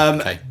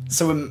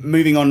 So we're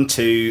moving on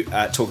to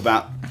talk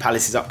about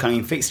Palace's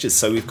upcoming fixtures.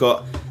 So we've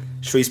got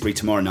Shrewsbury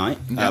tomorrow night,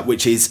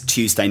 which is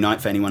Tuesday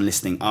night for anyone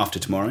listening after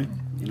tomorrow,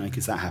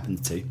 because that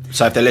happens too.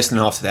 So if they're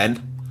listening after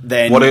then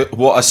then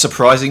what a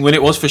surprising win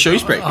it was for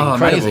Shrewsbury. Oh,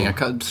 incredible.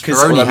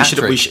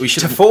 amazing. We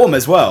should to form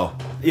as well.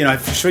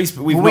 For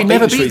Shrewsbury, we've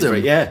never beaten beat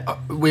them. Yeah, I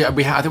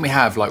think we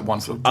have like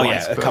once or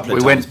twice. a couple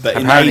of we times. Went, but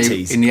in apparently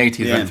the 80s, in the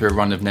 80s, went through a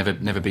run of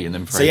never beaten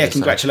them. For so ages,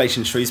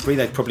 congratulations, Shrewsbury.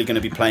 They're probably going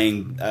to be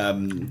playing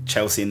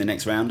Chelsea in the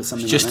next round or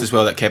something. Just like that. as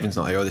well that Kevin's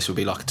not here, or this will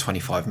be like a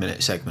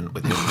 25-minute segment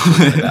with him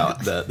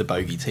about the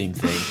bogey team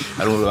thing,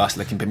 and all of us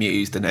looking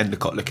bemused, and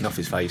Endicott looking off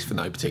his face for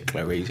no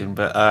particular reason.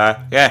 But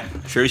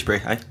Shrewsbury,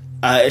 hey.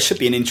 It should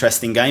be an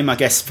interesting game, I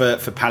guess, for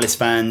Palace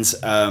fans.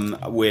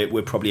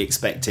 We're probably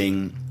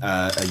expecting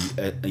a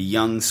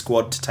young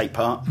squad to take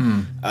part.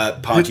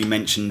 Pardew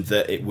mentioned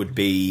that it would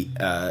be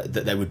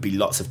that there would be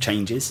lots of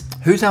changes.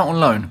 Who's out on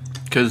loan?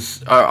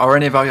 Because are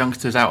any of our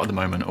youngsters out at the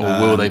moment, or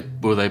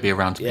will they be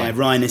around to play? Yeah,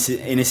 Ryan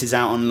Innes is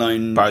out on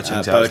loan.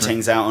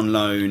 Boateng's out on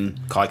loan.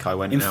 Kai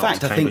went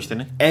out to Cambridge,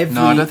 didn't he?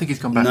 No, I don't think he's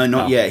gone back. No,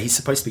 not yet. He's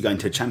supposed to be going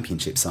to a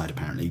championship side,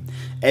 apparently.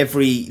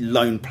 Every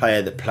loan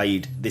player that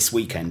played this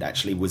weekend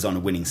actually was on a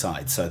winning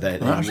side, so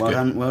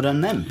well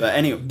done them. But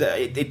anyway,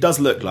 it does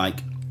look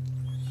like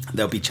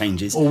there'll be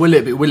changes. Or will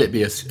it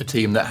be a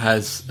team that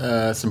has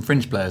some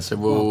fringe players? So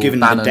will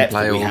Bannon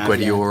play, or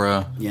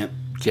Guediora? Yeah.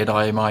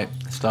 Jedi might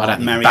start.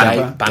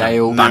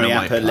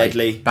 Mariappa,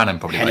 Ledley, Bannon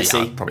probably Hennessy.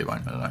 won't. Probably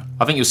won't. I don't know.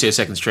 I think you'll see a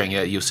second string.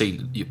 Yeah, you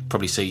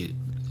probably see.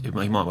 He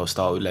might well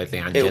start with Ledley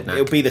and Jednak.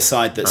 It'll be the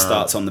side that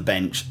starts on the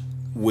bench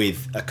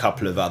with a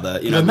couple of other.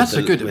 That's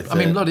a good.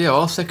 Bloody hell,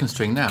 our second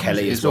string now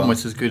is well.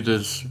 almost as good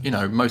as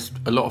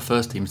a lot of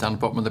first teams down the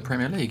bottom of the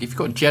Premier League. If you've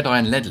got Jedi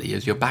and Ledley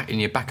as your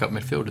backup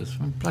midfielders,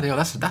 bloody hell,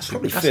 that's a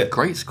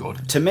great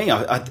squad. To me,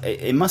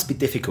 it must be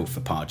difficult for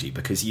Pardew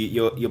because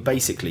you're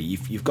basically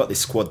you've got this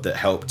squad that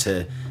helped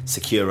to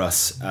secure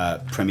us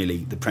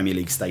the Premier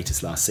League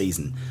status last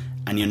season,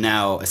 and you're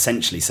now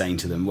essentially saying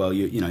to them, well,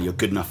 you're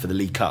good enough for the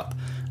League Cup.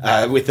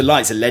 With the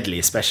likes of Ledley,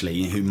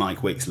 especially, who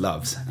Mike Wicks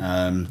loves.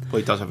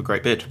 He does have a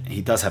great bid.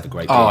 He does have a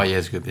great bid. Oh, he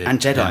has a good bid. And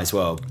Jedi as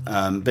well.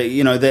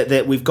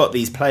 But, we've got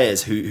these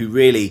players who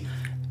really,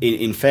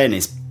 in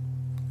fairness,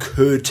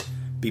 could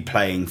be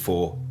playing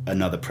for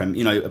another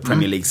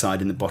Premier League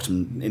side in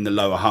the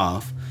lower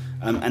half,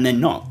 and they're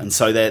not. And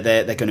so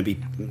they're going to be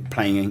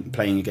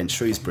playing against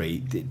Shrewsbury.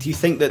 Do you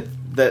think that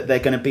they're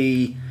going to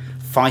be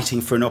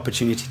fighting for an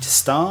opportunity to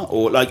start?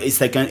 Or is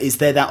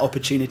there that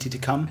opportunity to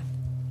come?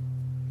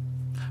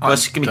 Well,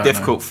 it's going to be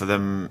difficult for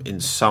them in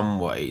some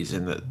ways,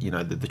 in that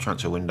the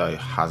transfer window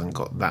hasn't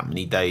got that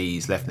many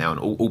days left now, and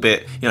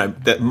albeit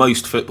that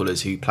most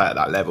footballers who play at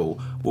that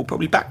level will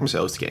probably back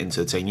themselves to get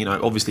into the team.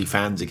 Obviously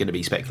fans are going to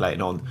be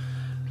speculating on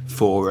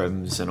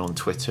forums and on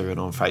Twitter and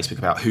on Facebook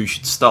about who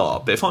should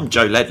start. But if I'm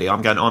Joe Ledley,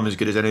 I'm as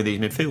good as any of these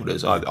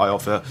midfielders. I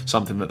offer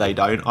something that they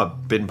don't.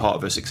 I've been part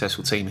of a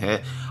successful team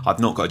here. I've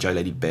not got a Joe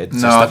Ledley beard.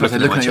 No, I was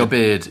looking at your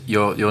beard,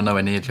 you're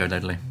nowhere near Joe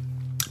Ledley.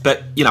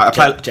 But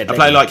a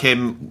player like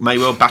him may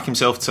well back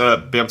himself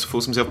to be able to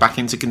force himself back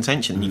into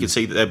contention. And you could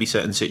see that there'd be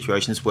certain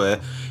situations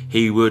where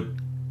he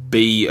would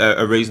be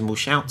a reasonable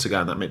shout to go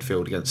in that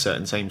midfield against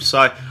certain teams.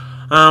 So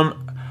I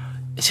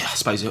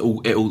suppose it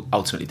all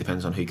ultimately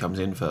depends on who comes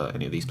in for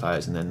any of these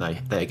players, and then they're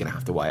going to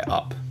have to weigh it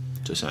up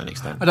to a certain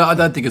extent. I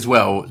don't think as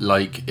well,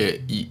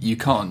 you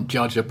can't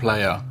judge a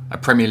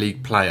Premier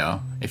League player,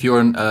 if you're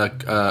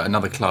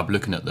another club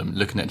looking at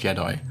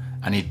Jedi,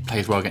 and he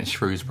plays well against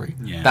Shrewsbury.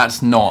 Yeah.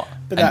 That's not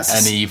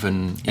an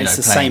even. It's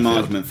the same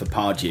argument for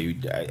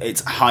Pardew.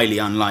 It's highly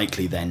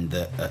unlikely then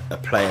that a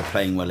player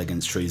playing well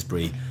against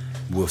Shrewsbury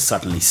will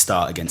suddenly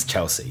start against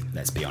Chelsea.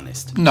 Let's be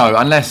honest. No,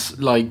 unless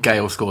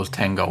Gale scores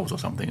 10 goals or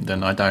something,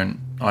 then I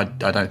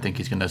don't think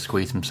he's going to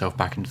squeeze himself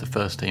back into the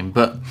first team.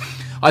 But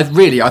I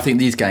think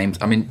these games.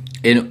 I mean,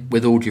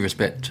 with all due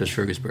respect to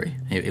Shrewsbury,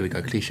 here we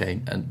go, cliche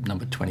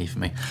number 20 for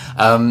me.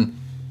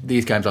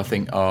 These games, I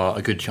think, are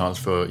a good chance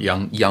for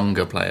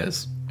younger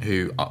players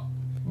who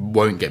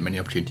won't get many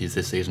opportunities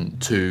this season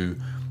to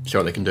show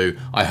what they can do.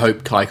 I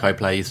hope Kaiko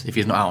plays if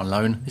he's not out on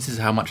loan. This is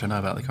how much I know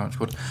about the current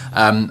squad.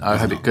 I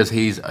hope because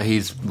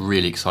he's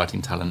really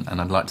exciting talent, and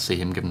I'd like to see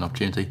him given an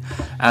opportunity.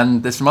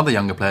 And there's some other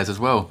younger players as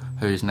well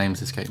whose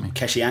names escape me.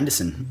 Keshi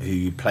Anderson,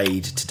 who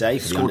played today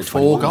for scored the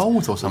under-21s. 4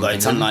 goals or something. Although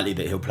it's unlikely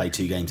that he'll play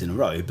 2 games in a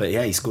row, but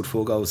yeah, he scored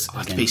 4 goals.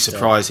 I'd be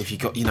surprised if you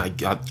got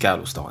Gale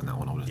will start in that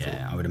one.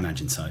 I would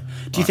imagine so.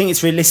 Do you think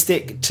it's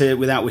realistic to,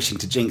 without wishing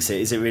to jinx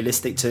it, is it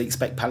realistic to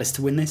expect Palace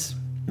to win this?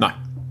 No,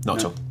 not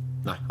at all.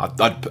 No,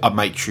 I'd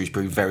make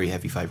Shrewsbury very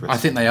heavy favourites. I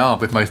think they are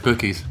with most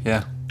bookies.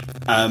 Yeah.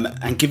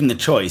 And given the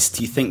choice,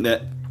 do you think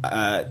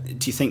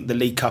the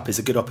League Cup is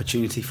a good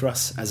opportunity for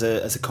us as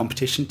a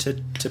competition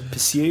to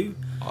pursue?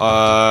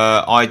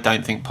 I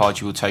don't think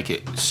Pardew will take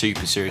it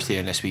super seriously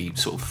unless we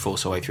sort of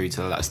force our way through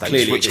to that stage.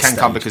 Clearly which can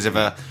come because of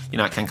it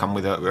can come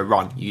with a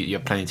run. You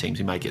have plenty of teams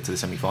who make it to the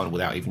semi-final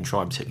without even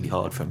trying particularly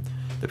hard from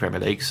the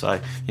Premier League. So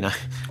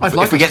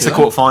if we get to the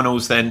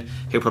quarterfinals, then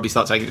he'll probably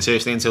start taking it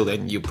seriously. Until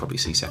then, you'll probably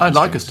see seconds. I'd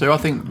like us to. I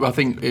think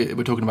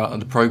we're talking about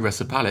the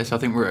progress of Palace. I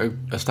think we're at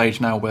a stage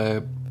now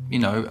where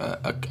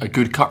a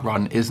good cup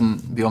run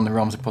isn't beyond the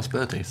realms of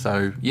possibility.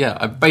 So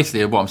yeah,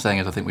 basically what I'm saying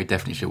is I think we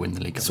definitely should win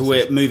the league. So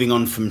we're moving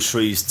on from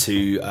Shrews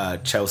to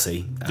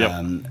Chelsea.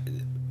 Yep.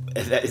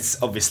 It's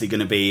obviously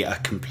going to be a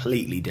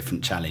completely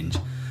different challenge.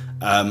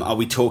 Are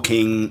we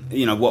talking?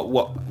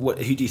 What?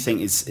 Who do you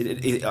think is?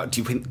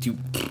 Do you?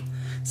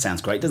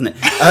 Sounds great, doesn't it?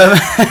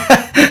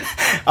 I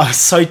was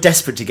so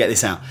desperate to get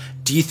this out.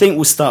 Do you think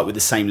we'll start with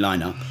the same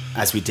lineup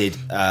as we did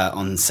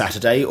on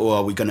Saturday, or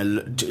are we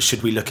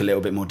should we look a little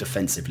bit more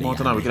defensively? Well, I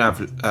don't know. We can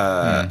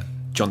have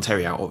John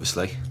Terry out,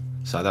 obviously,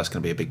 so that's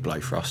going to be a big blow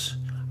for us.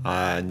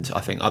 And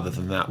I think other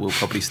than that, we'll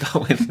probably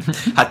start with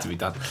had to be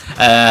done.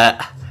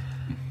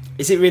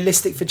 Is it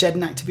realistic for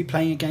Jedinak to be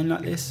playing a game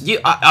like this? Yeah,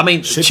 I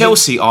mean,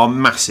 Chelsea are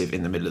massive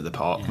in the middle of the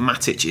park. Yeah.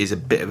 Matic is a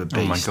bit of a beast.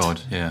 Oh my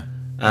God, yeah.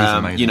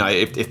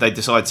 If they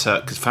decide to,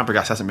 because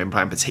Fabregas hasn't been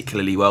playing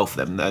particularly well for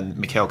them, then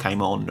Mikel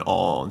came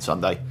on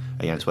Sunday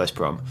against West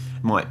Brom.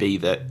 It might be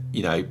that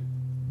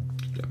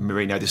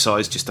Mourinho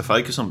decides just to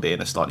focus on being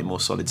a slightly more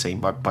solid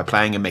team by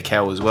playing a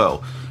Mikel as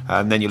well.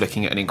 And then you're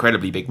looking at an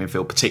incredibly big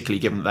midfield, particularly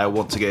given that they'll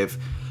want to give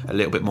a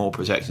little bit more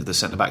protection to the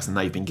centre backs than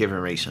they've been given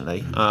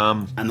recently.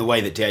 And the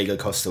way that Diego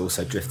Costa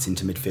also drifts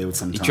into midfield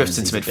sometimes. He drifts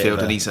into midfield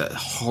and he's a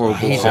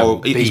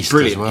horrible. He's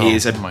brilliant. Well. He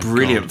is a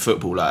brilliant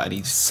footballer and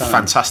he's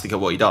fantastic at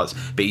what he does,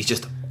 but he's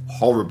just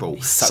horrible.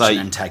 He's such an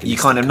antagonist. You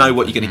kind of know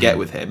what you're going to get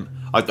with him.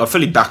 I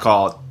fully back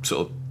our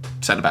sort of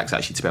centre backs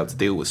actually to be able to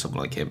deal with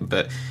someone like him,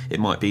 but it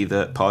might be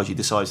that Pardew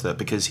decides that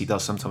because he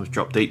does sometimes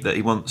drop deep that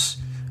he wants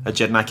a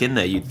Jedinak in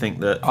there. You'd think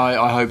that.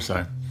 I hope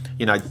so.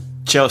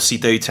 Chelsea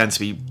do tend to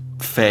be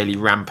fairly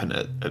rampant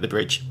at the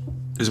Bridge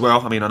as well.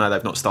 I mean, I know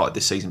they've not started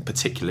this season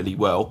particularly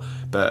well,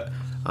 but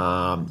 2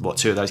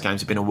 of those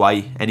games have been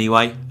away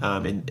anyway.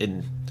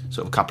 In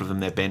sort of a couple of them,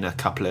 there've been a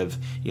couple of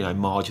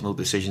marginal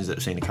decisions that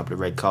have seen a couple of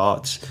red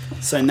cards.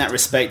 So in that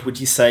respect, would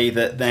you say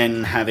that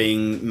then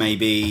having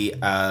maybe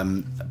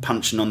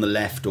Punchin on the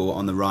left or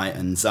on the right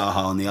and Zaha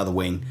on the other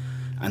wing,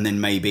 and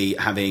then maybe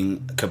having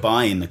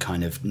Cabaye in the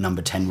kind of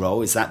number 10 role,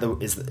 would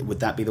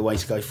that be the way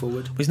to go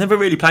forward? He's never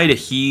really played a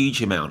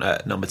huge amount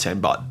at number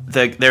 10, but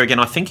there again,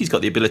 I think he's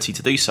got the ability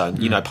to do so.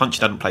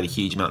 Punchin hadn't played a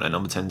huge amount at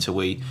number 10 until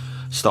we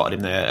started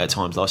him there at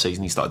times last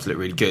season. He started to look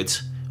really good.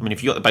 I mean,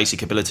 if you've got the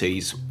basic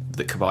abilities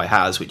that Cabaye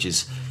has, which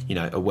is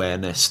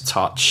awareness,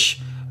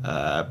 touch,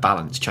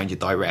 balance, change of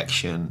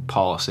direction,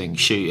 passing,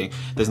 shooting,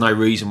 there's no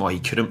reason why he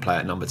couldn't play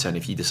at number 10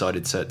 if you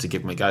decided to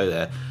give him a go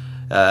there.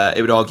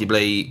 It would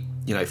arguably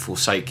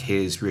forsake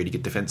his really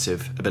good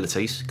defensive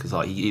abilities, because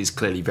he is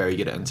clearly very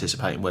good at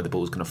anticipating where the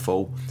ball's going to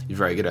fall. He's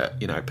very good at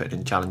putting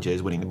in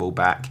challenges, winning the ball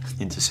back,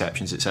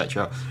 interceptions,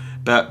 etc.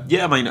 But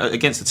yeah, I mean,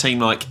 against a team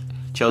like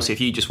Chelsea,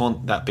 if you just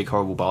want that big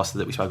horrible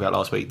bastard that we spoke about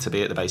last week to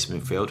be at the base of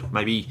midfield,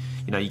 maybe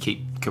you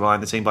keep Kabay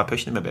in the team by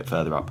pushing him a bit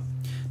further up.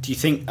 Do you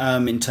think,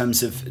 in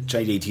terms of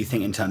JD,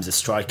 in terms of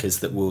strikers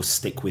that will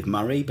stick with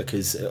Murray?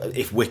 Because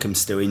if Wickham's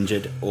still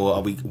injured,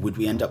 or would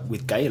we end up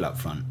with Gale up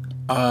front?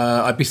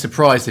 I'd be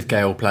surprised if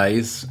Gale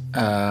plays.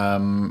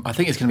 I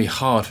think it's going to be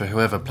hard for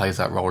whoever plays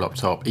that role up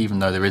top, even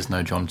though there is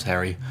no John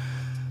Terry.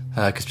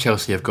 Because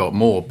Chelsea have got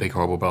more big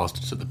horrible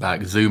bastards at the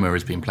back. Zuma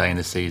has been playing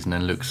this season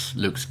and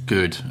looks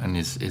good and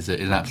is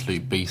an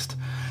absolute beast.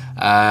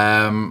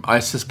 I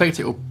suspect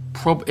it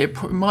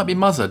might be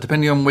Muzzer,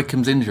 depending on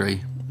Wickham's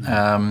injury.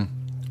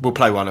 We'll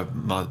play one of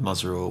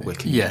Muzzer or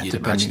Wickham. Yeah, you'd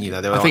imagine.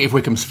 I think if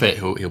Wickham's fit,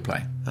 he'll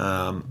play.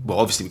 Well,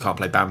 obviously we can't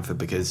play Bamford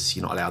because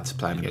you're not allowed to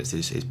play him against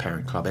his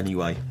parent club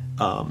anyway.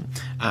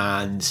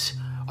 And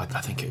I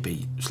think it would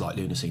be slight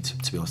lunacy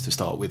to be honest to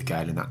start with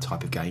Gale in that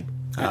type of game.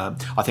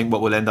 I think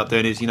what we'll end up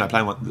doing is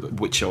playing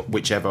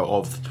whichever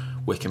of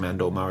Wickham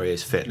and or Murray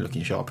is fit and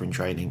looking sharper in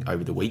training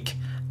over the week,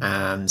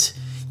 and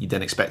you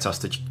then expect us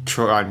to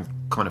try and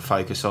kind of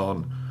focus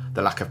on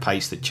the lack of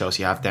pace that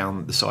Chelsea have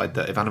down the side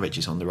that Ivanovic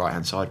is on the right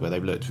hand side, where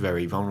they've looked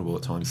very vulnerable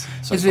at times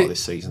so far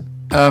this season.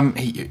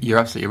 You're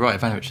absolutely right.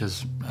 Ivanovic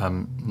has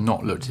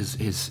not looked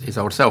his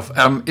old self.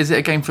 Is it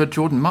a game for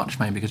Jordan Much,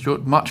 maybe? Because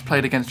Much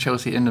played against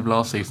Chelsea at the end of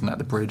last season at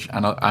the Bridge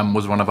and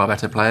was one of our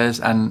better players.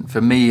 And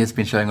for me, has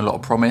been showing a lot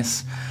of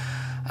promise.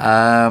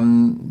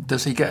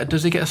 Does he get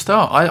a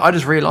start? I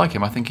just really like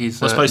him. I think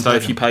he's. I suppose though,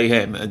 if you pay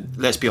him, and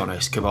let's be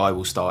honest, Kabay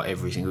will start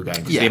every single game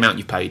because the amount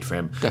you've paid for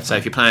him. Definitely. So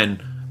if you're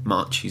playing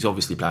Much, he's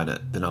obviously playing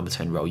at the number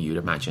 10 role, you'd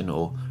imagine,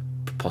 or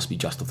possibly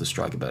just off the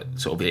striker, but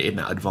sort of in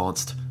that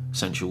advanced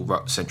central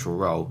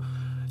role.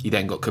 You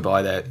then got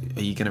Kabay there.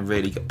 Are you going to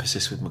really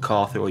persist with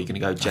MacArthur, or are you going to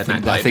go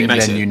Jedi? I think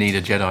then you need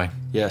a Jedi.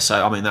 Yeah,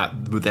 so I mean that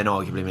would then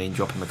arguably mean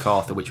dropping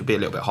MacArthur, which would be a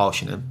little bit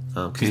harsh on him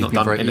because he's not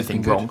done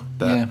anything wrong.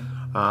 But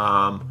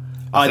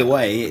either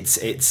way,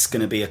 it's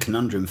going to be a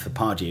conundrum for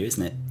Pardew,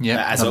 isn't it?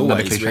 Yeah, as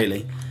always,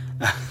 really.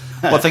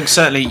 Well, I think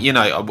certainly,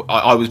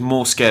 I was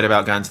more scared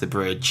about going to the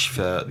Bridge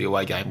for the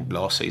away game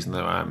last season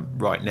than I am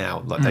right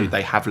now. Like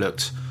they have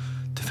looked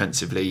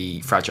defensively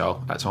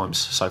fragile at times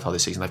so far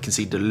this season. They've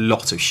conceded a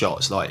lot of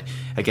shots. Like,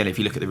 again, if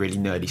you look at the really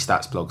nerdy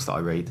stats blogs that I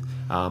read,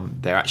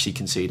 they're actually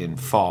conceding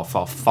far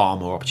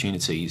more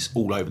opportunities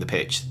all over the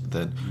pitch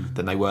than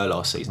they were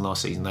last season.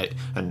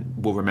 And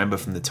we'll remember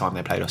from the time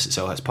they played us at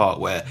Selhurst Park,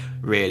 where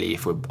really,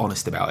 if we're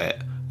honest about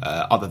it,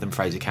 other than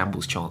Fraser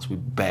Campbell's chance, we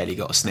barely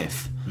got a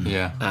sniff.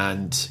 Yeah.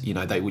 And,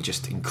 they were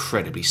just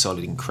incredibly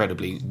solid,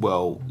 incredibly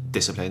well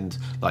disciplined,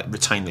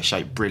 retained their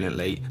shape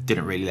brilliantly,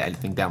 didn't really let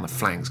anything down the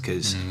flanks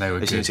because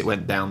as soon as it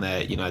went down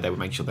there, they would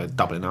make sure they're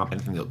doubling up.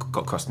 Anything that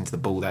got crossed into the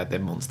ball, they're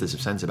monsters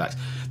of centre-backs.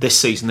 This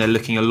season, they're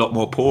looking a lot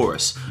more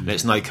porous. And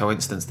it's no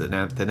coincidence that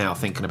they're now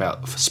thinking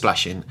about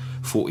splashing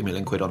 40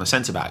 million quid on a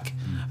centre-back.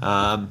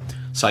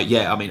 So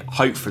yeah, I mean,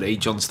 hopefully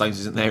John Stones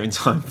isn't there in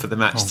time for the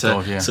match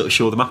sort of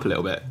shore them up a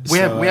little bit. We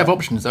have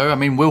options though. I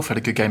mean, Wilf had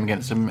a good game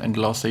against them in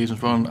the last season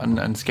as well,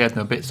 and scared them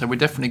a bit. So we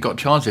definitely got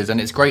chances,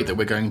 and it's great that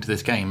we're going into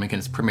this game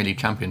against Premier League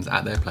champions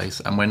at their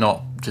place, and we're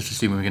not just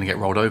assuming we're going to get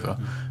rolled over.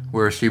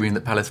 We're assuming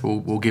that Palace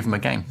will give them a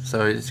game.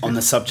 So it's good. On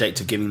the subject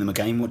of giving them a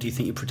game, what do you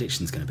think your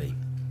prediction's going to be?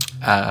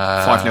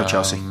 5-0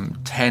 Chelsea.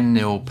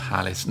 10-0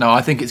 Palace. No,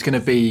 I think it's going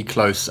to be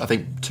close. I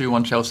think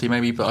 2-1 Chelsea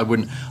maybe, but I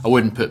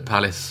wouldn't put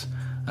Palace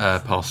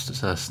past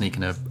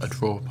sneaking a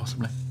draw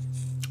possibly.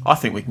 I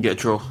think we can get a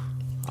draw.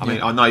 I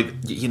mean, I know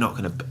you're not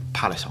going to.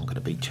 Palace aren't going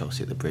to beat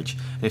Chelsea at the Bridge,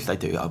 and if they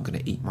do, I'm going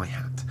to eat my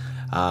hat.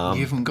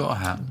 You haven't got a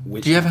hat.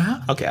 Do you have a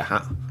hat? I'll get a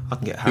hat. I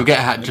can get a hat. You'll get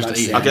a hat just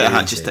to eat it. I'll get a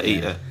hat just to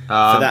eat it.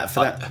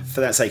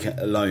 For that sake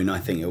alone, I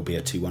think it'll be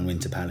a 2-1 win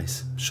to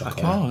Palace. Shock.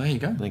 Okay. Oh, there you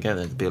go.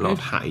 There'll be a lot of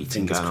hat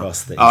eating. Fingers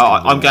crossed.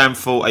 I'm going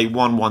for a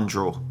 1-1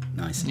 draw.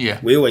 Nice. Yeah.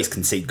 We always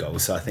concede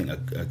goals, so I think a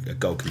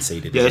goal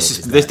conceded. Yeah,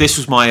 this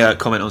was my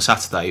comment on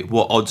Saturday.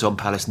 What odds on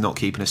Palace not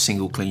keeping a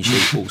single clean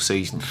sheet all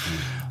season?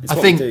 I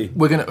think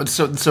we're going to.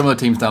 Some of the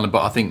teams down the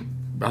bottom.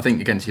 I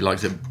think against you like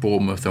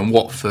Bournemouth and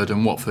Watford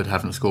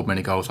haven't scored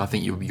many goals. I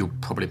think you'll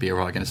probably be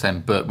alright against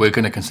them, but we're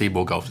going to concede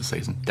more goals this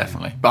season,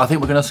 definitely. But I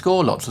think we're going to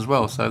score lots as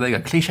well. So there you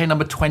go. Cliche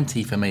number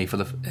 20 for me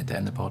to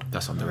end the pod.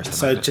 That's on the rest.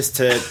 So just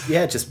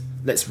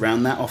let's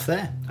round that off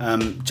there.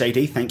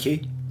 JD, thank you.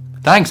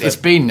 Thanks. It's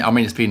been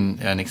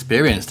an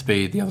experience to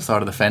be the other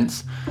side of the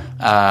fence.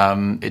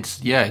 It's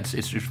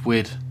just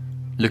weird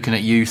looking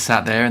at you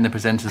sat there in the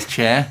presenter's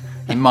chair,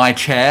 in my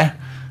chair.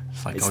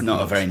 It's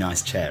not a very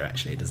nice chair,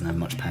 actually. It doesn't have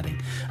much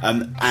padding.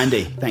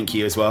 Andy, thank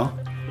you as well.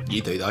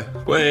 You do, though.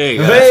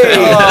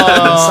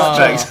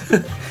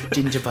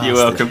 Ginger bastard. You're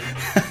welcome.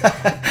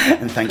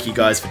 And thank you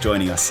guys for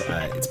joining us.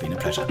 It's been a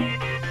pleasure.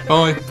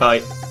 Bye.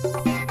 Bye.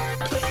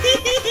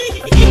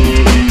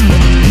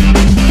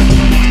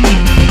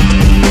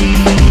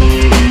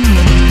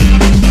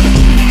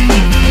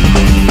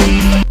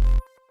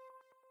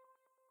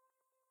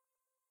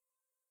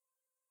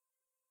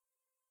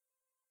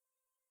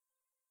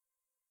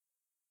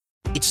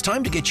 It's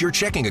time to get your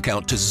checking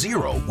account to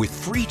zero with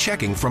free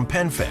checking from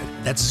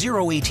PenFed. That's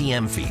zero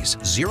ATM fees,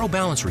 zero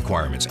balance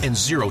requirements, and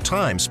zero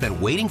time spent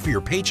waiting for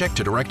your paycheck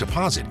to direct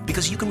deposit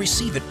because you can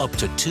receive it up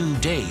to 2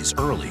 days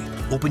early.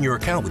 Open your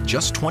account with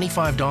just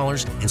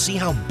 $25 and see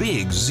how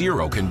big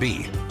zero can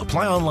be.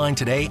 Apply online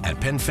today at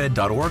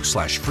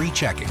PenFed.org/free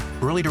checking.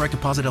 Early direct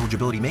deposit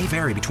eligibility may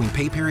vary between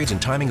pay periods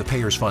and timing of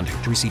payers' funding.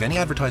 To receive any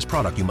advertised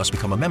product, you must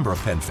become a member of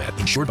PenFed,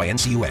 insured by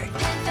NCUA.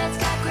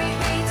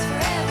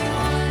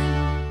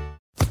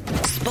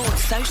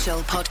 Sports Social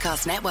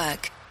Podcast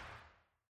Network.